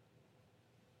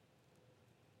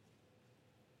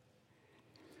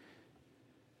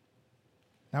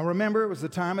 Now remember, it was the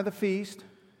time of the feast.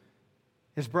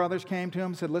 His brothers came to him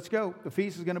and said, let's go. The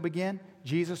feast is going to begin.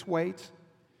 Jesus waits.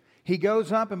 He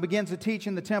goes up and begins to teach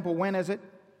in the temple. When is it?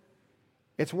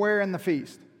 It's where in the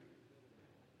feast?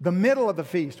 The middle of the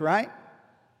feast, right?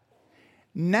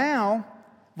 Now,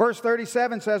 verse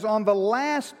 37 says, on the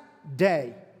last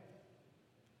day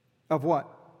of what?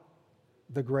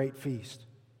 The great feast.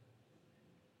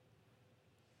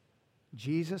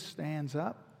 Jesus stands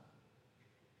up,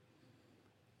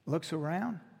 looks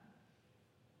around,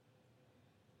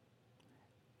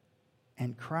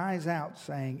 and cries out,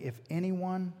 saying, if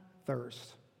anyone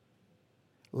thirsts,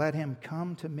 let him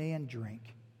come to me and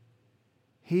drink.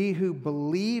 He who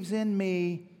believes in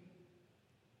me,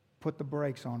 put the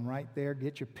brakes on right there,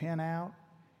 get your pen out,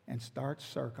 and start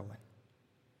circling.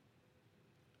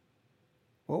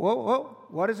 Whoa, whoa, whoa.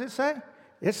 What does it say?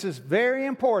 This is very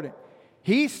important.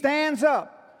 He stands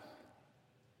up,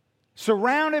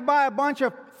 surrounded by a bunch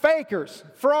of fakers,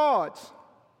 frauds,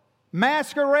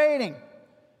 masquerading,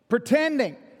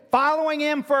 pretending, following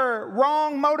him for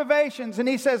wrong motivations. And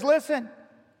he says, listen.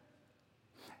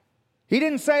 He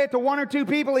didn't say it to one or two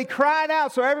people. He cried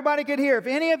out so everybody could hear. If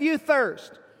any of you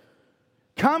thirst,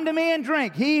 come to me and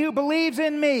drink. He who believes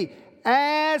in me,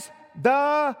 as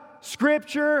the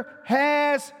Scripture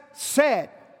has said.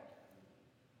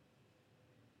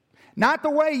 Not the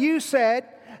way you said,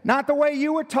 not the way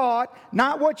you were taught,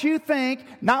 not what you think,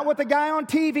 not what the guy on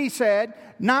TV said,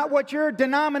 not what your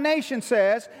denomination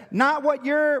says, not what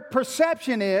your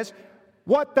perception is,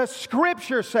 what the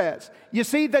Scripture says. You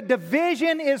see, the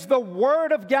division is the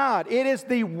Word of God. It is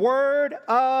the Word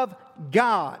of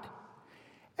God.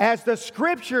 As the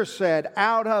Scripture said,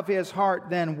 out of his heart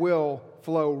then will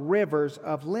flow rivers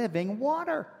of living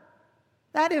water.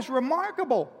 That is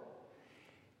remarkable.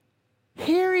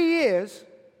 Here he is,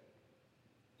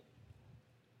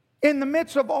 in the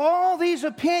midst of all these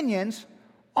opinions,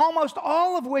 almost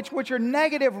all of which are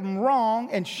negative and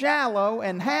wrong and shallow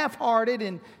and half-hearted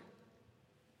and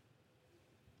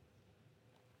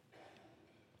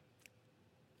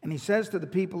he says to the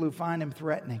people who find him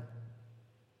threatening,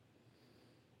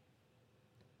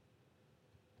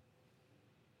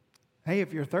 hey,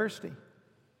 if you're thirsty,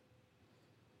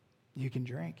 you can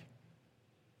drink.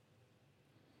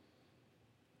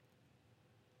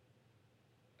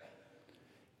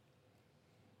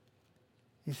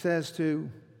 He says to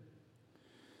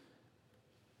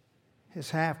his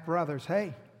half-brothers,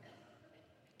 hey,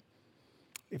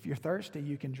 if you're thirsty,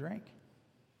 you can drink.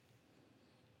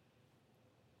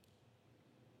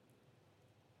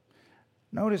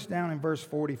 Notice down in verse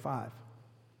 45.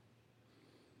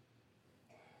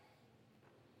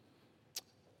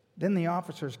 Then the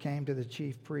officers came to the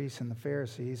chief priests and the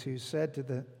Pharisees, who said to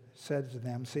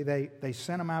them, see, they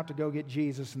sent them out to go get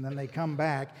Jesus, and then they come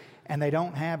back and they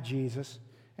don't have Jesus.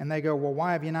 And they go, well,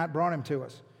 why have you not brought him to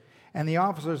us? And the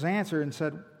officers answered and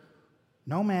said,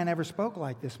 no man ever spoke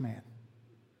like this man.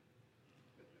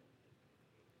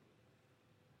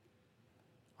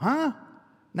 Huh?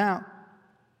 Now,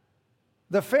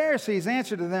 the Pharisees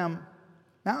answered to them,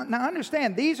 now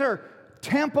understand, these are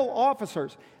temple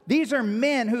officers. These are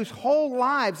men whose whole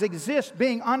lives exist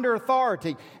being under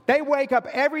authority. They wake up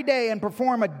every day and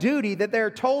perform a duty that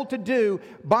they're told to do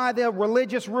by the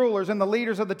religious rulers and the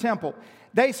leaders of the temple.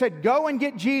 They said, go and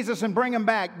get Jesus and bring him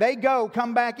back. They go,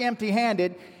 come back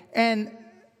empty-handed. And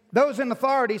those in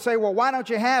authority say, well, why don't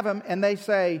you have him? And they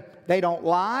say, they don't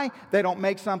lie. They don't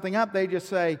make something up. They just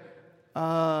say,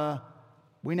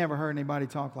 we never heard anybody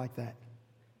talk like that.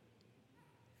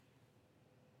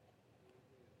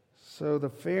 So the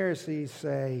Pharisees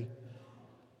say,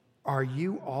 are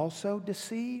you also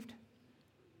deceived?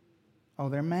 Oh,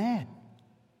 they're mad.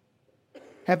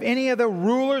 Have any of the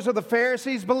rulers of the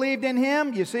Pharisees believed in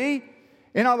him? You see?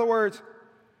 In other words,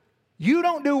 you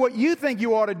don't do what you think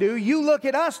you ought to do. You look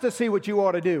at us to see what you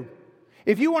ought to do.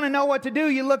 If you want to know what to do,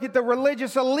 you look at the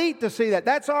religious elite to see that.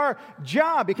 That's our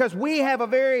job, because we have a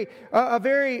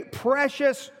very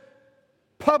precious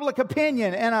public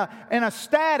opinion and a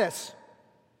status.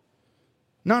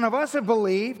 None of us have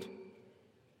believed,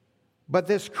 but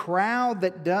this crowd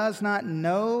that does not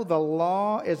know the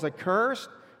law is accursed.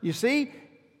 You see?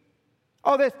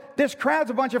 Oh, this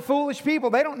crowd's a bunch of foolish people.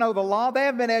 They don't know the law. They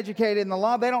haven't been educated in the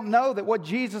law. They don't know that what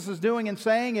Jesus is doing and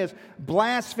saying is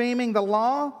blaspheming the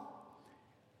law.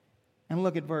 And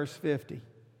look at verse 50.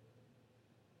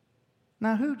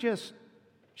 Now, who just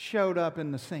showed up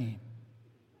in the scene?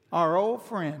 Our old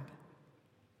friend.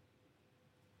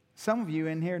 Some of you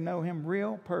in here know him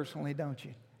real personally, don't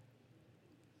you?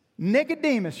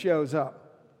 Nicodemus shows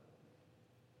up.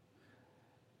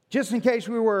 Just in case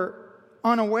we were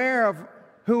unaware of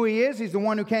who he is, he's the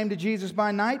one who came to Jesus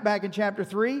by night back in chapter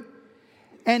 3.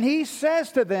 And he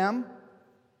says to them,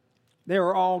 they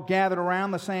were all gathered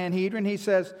around the Sanhedrin, he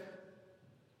says,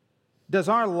 Does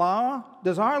our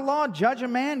law judge a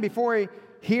man before he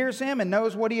hears him and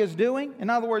knows what he is doing? In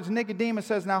other words, Nicodemus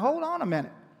says, now hold on a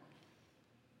minute.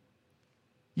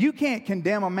 You can't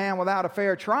condemn a man without a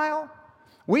fair trial.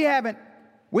 We haven't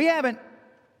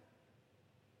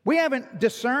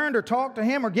discerned or talked to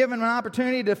him or given him an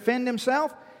opportunity to defend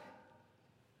himself.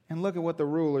 And look at what the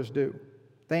rulers do.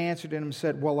 They answered him and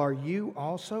said, well, are you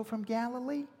also from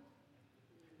Galilee?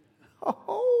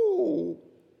 Oh!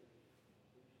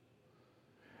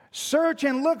 Search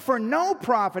and look, for no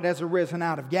prophet has arisen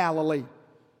out of Galilee.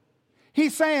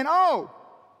 He's saying, oh,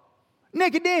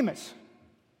 Nicodemus,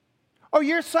 oh,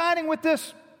 you're siding with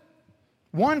this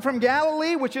one from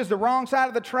Galilee, which is the wrong side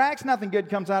of the tracks. Nothing good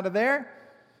comes out of there.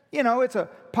 You know, it's a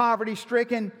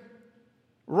poverty-stricken,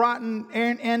 rotten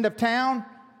end of town.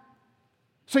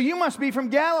 So you must be from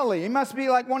Galilee. He must be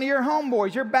like one of your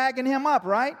homeboys. You're backing him up,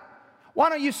 right? Why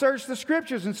don't you search the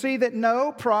scriptures and see that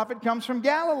no prophet comes from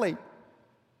Galilee?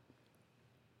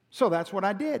 So that's what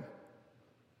I did.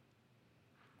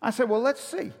 I said, well, let's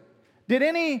see. Did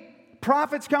any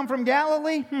prophets come from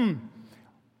Galilee?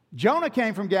 Jonah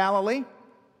came from Galilee.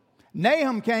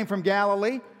 Nahum came from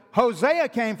Galilee. Hosea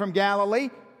came from Galilee.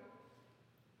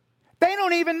 They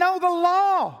don't even know the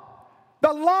law.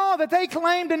 The law that they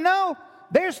claim to know.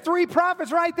 There's 3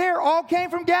 prophets right there. All came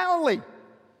from Galilee.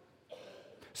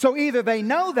 So either they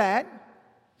know that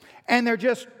and they're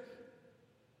just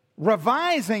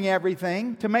revising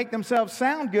everything to make themselves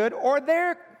sound good, or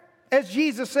they're, as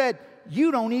Jesus said,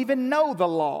 you don't even know the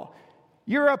law.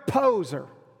 You're a poser.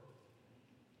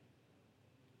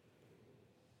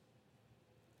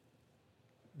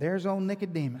 There's old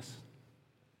Nicodemus.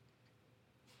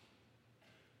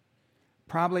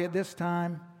 Probably at this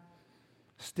time,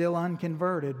 still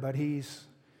unconverted, but he's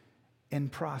in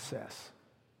process.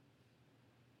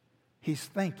 He's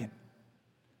thinking.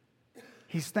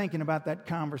 He's thinking about that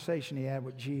conversation he had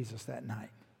with Jesus that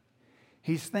night.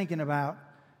 He's thinking about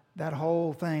that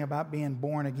whole thing about being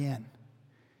born again.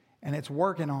 And it's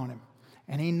working on him.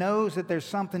 And he knows that there's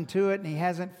something to it, and he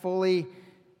hasn't fully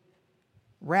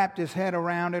wrapped his head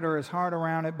around it or his heart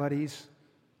around it, but he's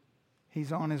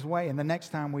on his way. And the next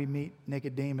time we meet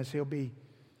Nicodemus, he'll be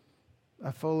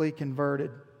a fully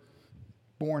converted,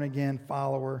 born-again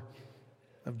follower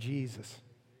of Jesus.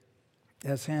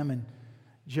 As him and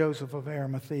Joseph of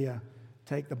Arimathea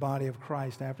take the body of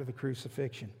Christ after the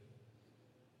crucifixion.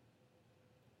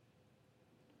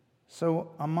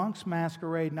 So amongst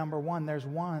masquerade number 1, there's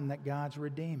one that God's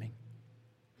redeeming.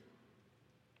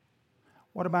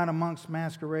 What about amongst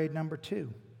masquerade number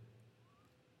 2?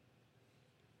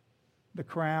 The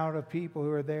crowd of people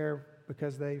who are there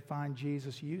because they find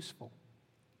Jesus useful.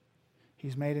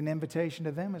 He's made an invitation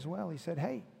to them as well. He said,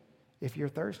 hey, if you're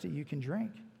thirsty, you can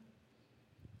drink.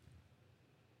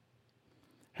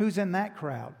 Who's in that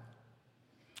crowd?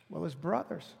 Well, his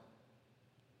brothers.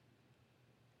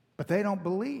 But they don't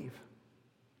believe.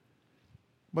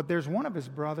 But there's one of his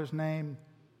brothers named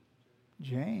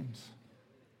James.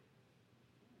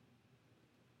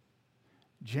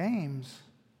 James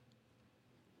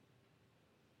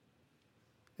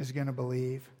is going to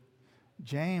believe.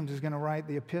 James is going to write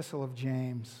the epistle of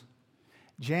James.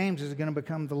 James is going to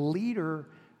become the leader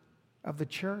of the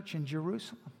church in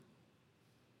Jerusalem.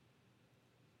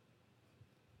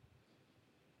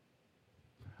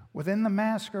 Within the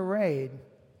masquerade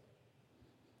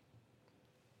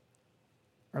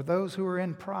are those who are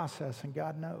in process, and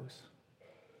God knows.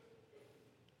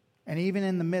 And even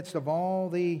in the midst of all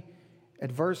the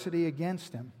adversity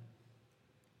against him,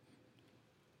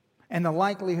 and the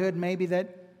likelihood maybe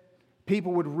that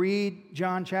people would read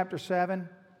John chapter 7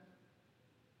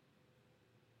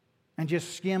 and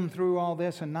just skim through all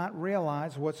this and not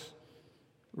realize what's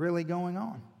really going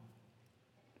on.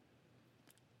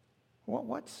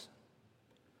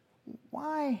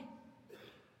 Why?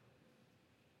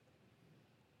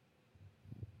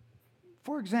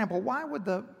 For example, why would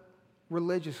the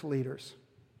religious leaders,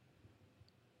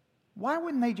 why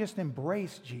wouldn't they just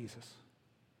embrace Jesus?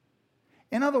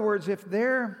 In other words, if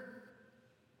their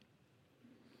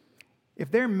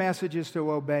message is to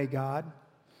obey God,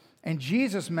 and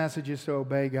Jesus' message is to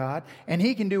obey God, and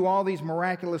he can do all these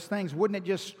miraculous things, wouldn't it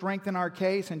just strengthen our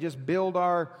case and just build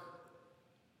our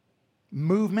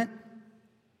movement?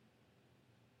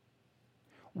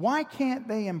 Why can't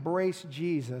they embrace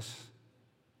Jesus?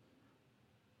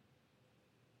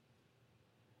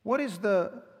 What is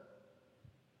the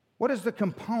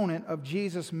component of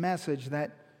Jesus' message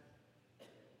that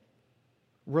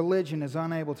religion is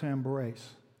unable to embrace?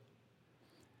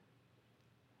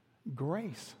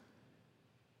 Grace.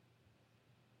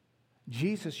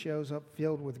 Jesus shows up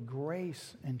filled with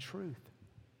grace and truth.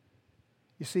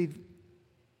 You see,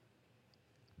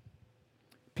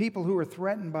 People who are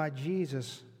threatened by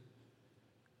Jesus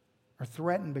are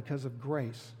threatened because of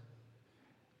grace.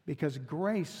 Because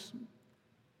grace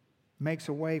makes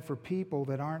a way for people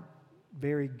that aren't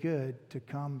very good to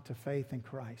come to faith in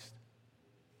Christ.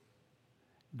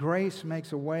 Grace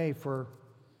makes a way for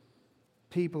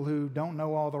people who don't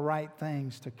know all the right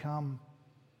things to come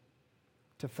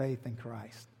to faith in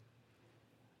Christ.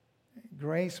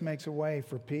 Grace makes a way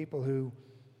for people who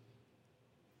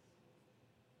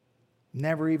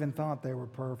never even thought they were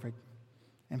perfect.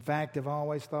 In fact, have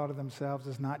always thought of themselves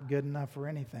as not good enough for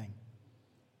anything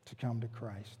to come to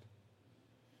Christ.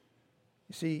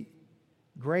 You see,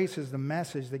 grace is the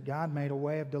message that God made a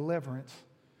way of deliverance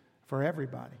for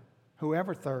everybody.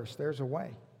 Whoever thirsts, there's a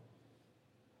way.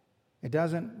 It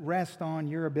doesn't rest on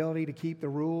your ability to keep the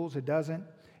rules.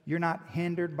 You're not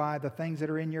hindered by the things that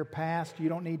are in your past. You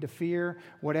don't need to fear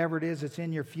whatever it is that's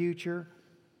in your future.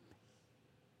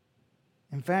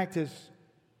 In fact,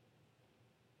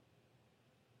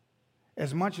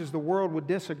 as much as the world would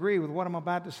disagree with what I'm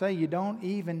about to say, you don't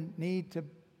even need to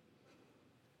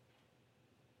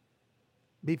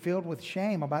be filled with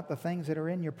shame about the things that are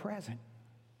in your present.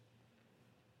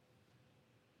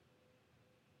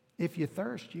 If you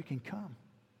thirst, you can come.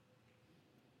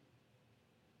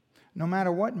 No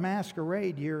matter what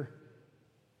masquerade you're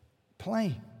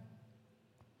playing,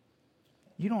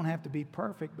 you don't have to be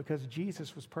perfect because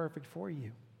Jesus was perfect for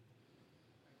you.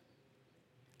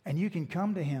 And you can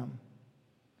come to Him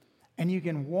and you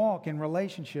can walk in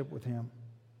relationship with Him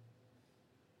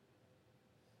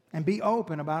and be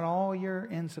open about all your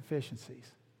insufficiencies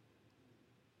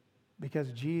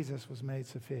because Jesus was made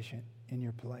sufficient in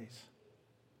your place.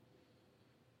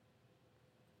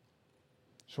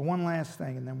 So one last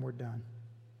thing and then we're done.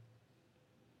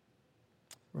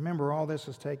 Remember, all this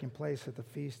is taking place at the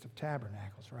Feast of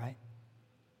Tabernacles, right?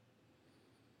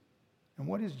 And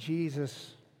what is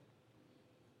Jesus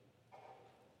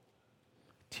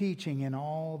teaching in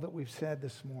all that we've said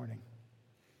this morning?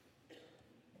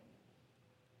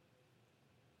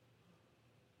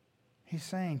 He's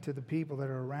saying to the people that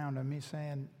are around him, he's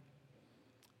saying,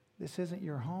 this isn't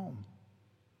your home.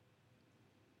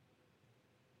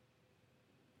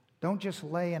 Don't just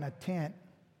lay in a tent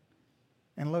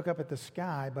and look up at the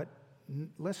sky, but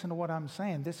listen to what I'm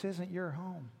saying. This isn't your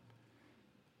home.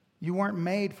 You weren't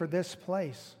made for this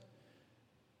place.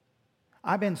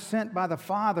 I've been sent by the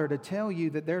Father to tell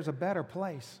you that there's a better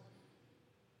place.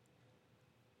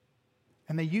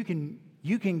 And that you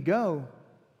can go.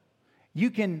 You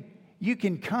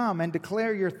can come and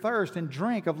declare your thirst and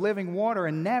drink of living water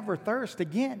and never thirst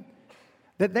again.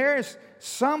 That there is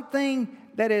something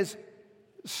that is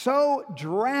so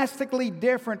drastically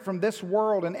different from this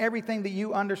world and everything that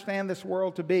you understand this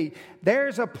world to be.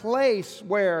 There's a place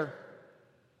where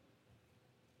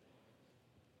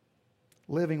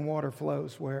living water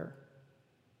flows, where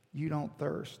you don't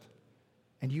thirst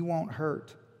and you won't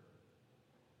hurt.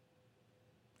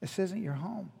 This isn't your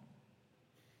home.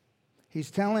 He's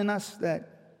telling us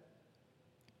that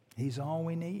He's all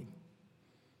we need.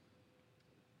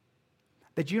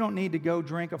 That you don't need to go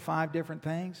drink of 5 different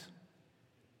things.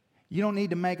 You don't need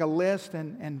to make a list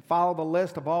and follow the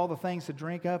list of all the things to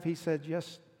drink of. He said,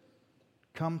 just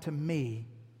come to me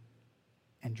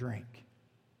and drink.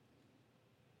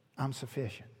 I'm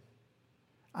sufficient.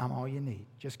 I'm all you need.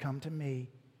 Just come to me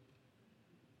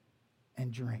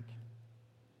and drink.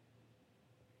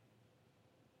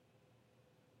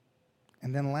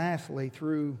 And then lastly,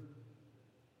 through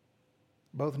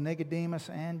both Nicodemus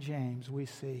and James, we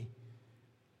see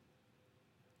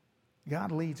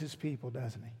God leads His people,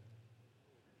 doesn't He?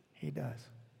 He does.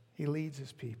 He leads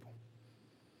His people.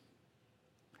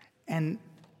 And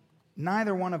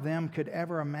neither one of them could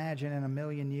ever imagine in a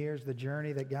million years the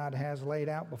journey that God has laid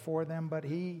out before them, but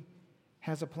He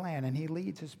has a plan and He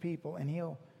leads His people and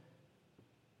He'll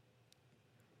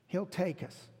take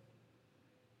us.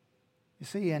 You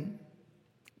see, and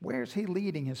where's He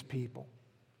leading His people?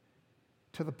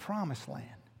 To the promised land.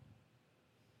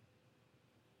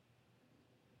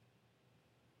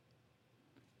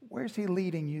 Where's He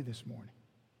leading you this morning?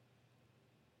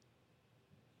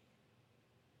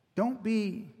 Don't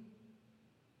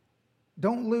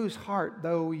lose heart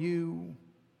though you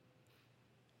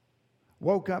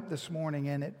woke up this morning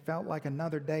and it felt like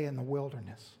another day in the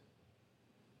wilderness.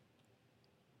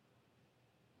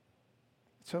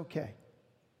 It's okay.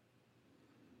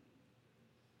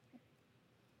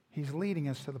 He's leading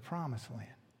us to the promised land.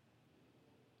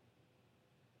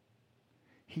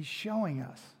 He's showing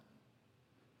us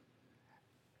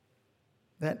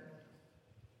that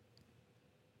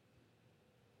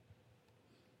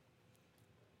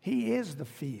He is the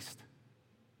feast.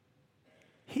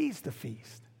 He's the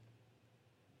feast.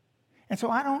 And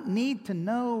so I don't need to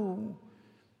know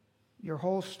your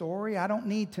whole story. I don't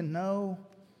need to know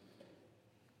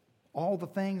all the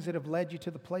things that have led you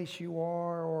to the place you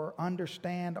are or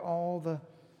understand all the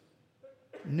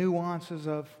nuances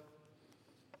of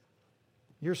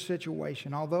your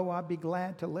situation, although I'd be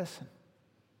glad to listen.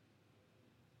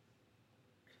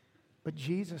 But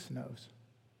Jesus knows.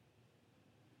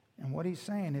 And what he's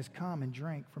saying is, come and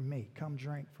drink from me. Come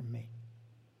drink from me.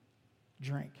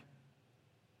 Drink.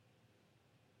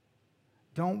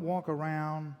 Don't walk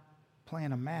around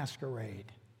playing a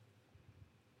masquerade.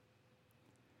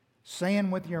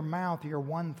 Saying with your mouth you're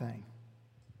one thing.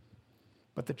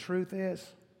 But the truth is,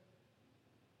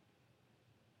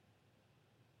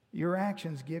 your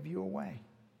actions give you away.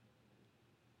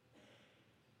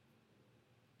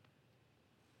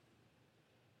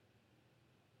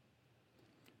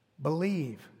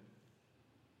 Believe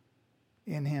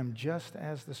in him just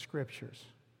as the Scriptures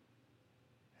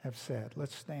have said.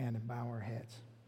 Let's stand and bow our heads.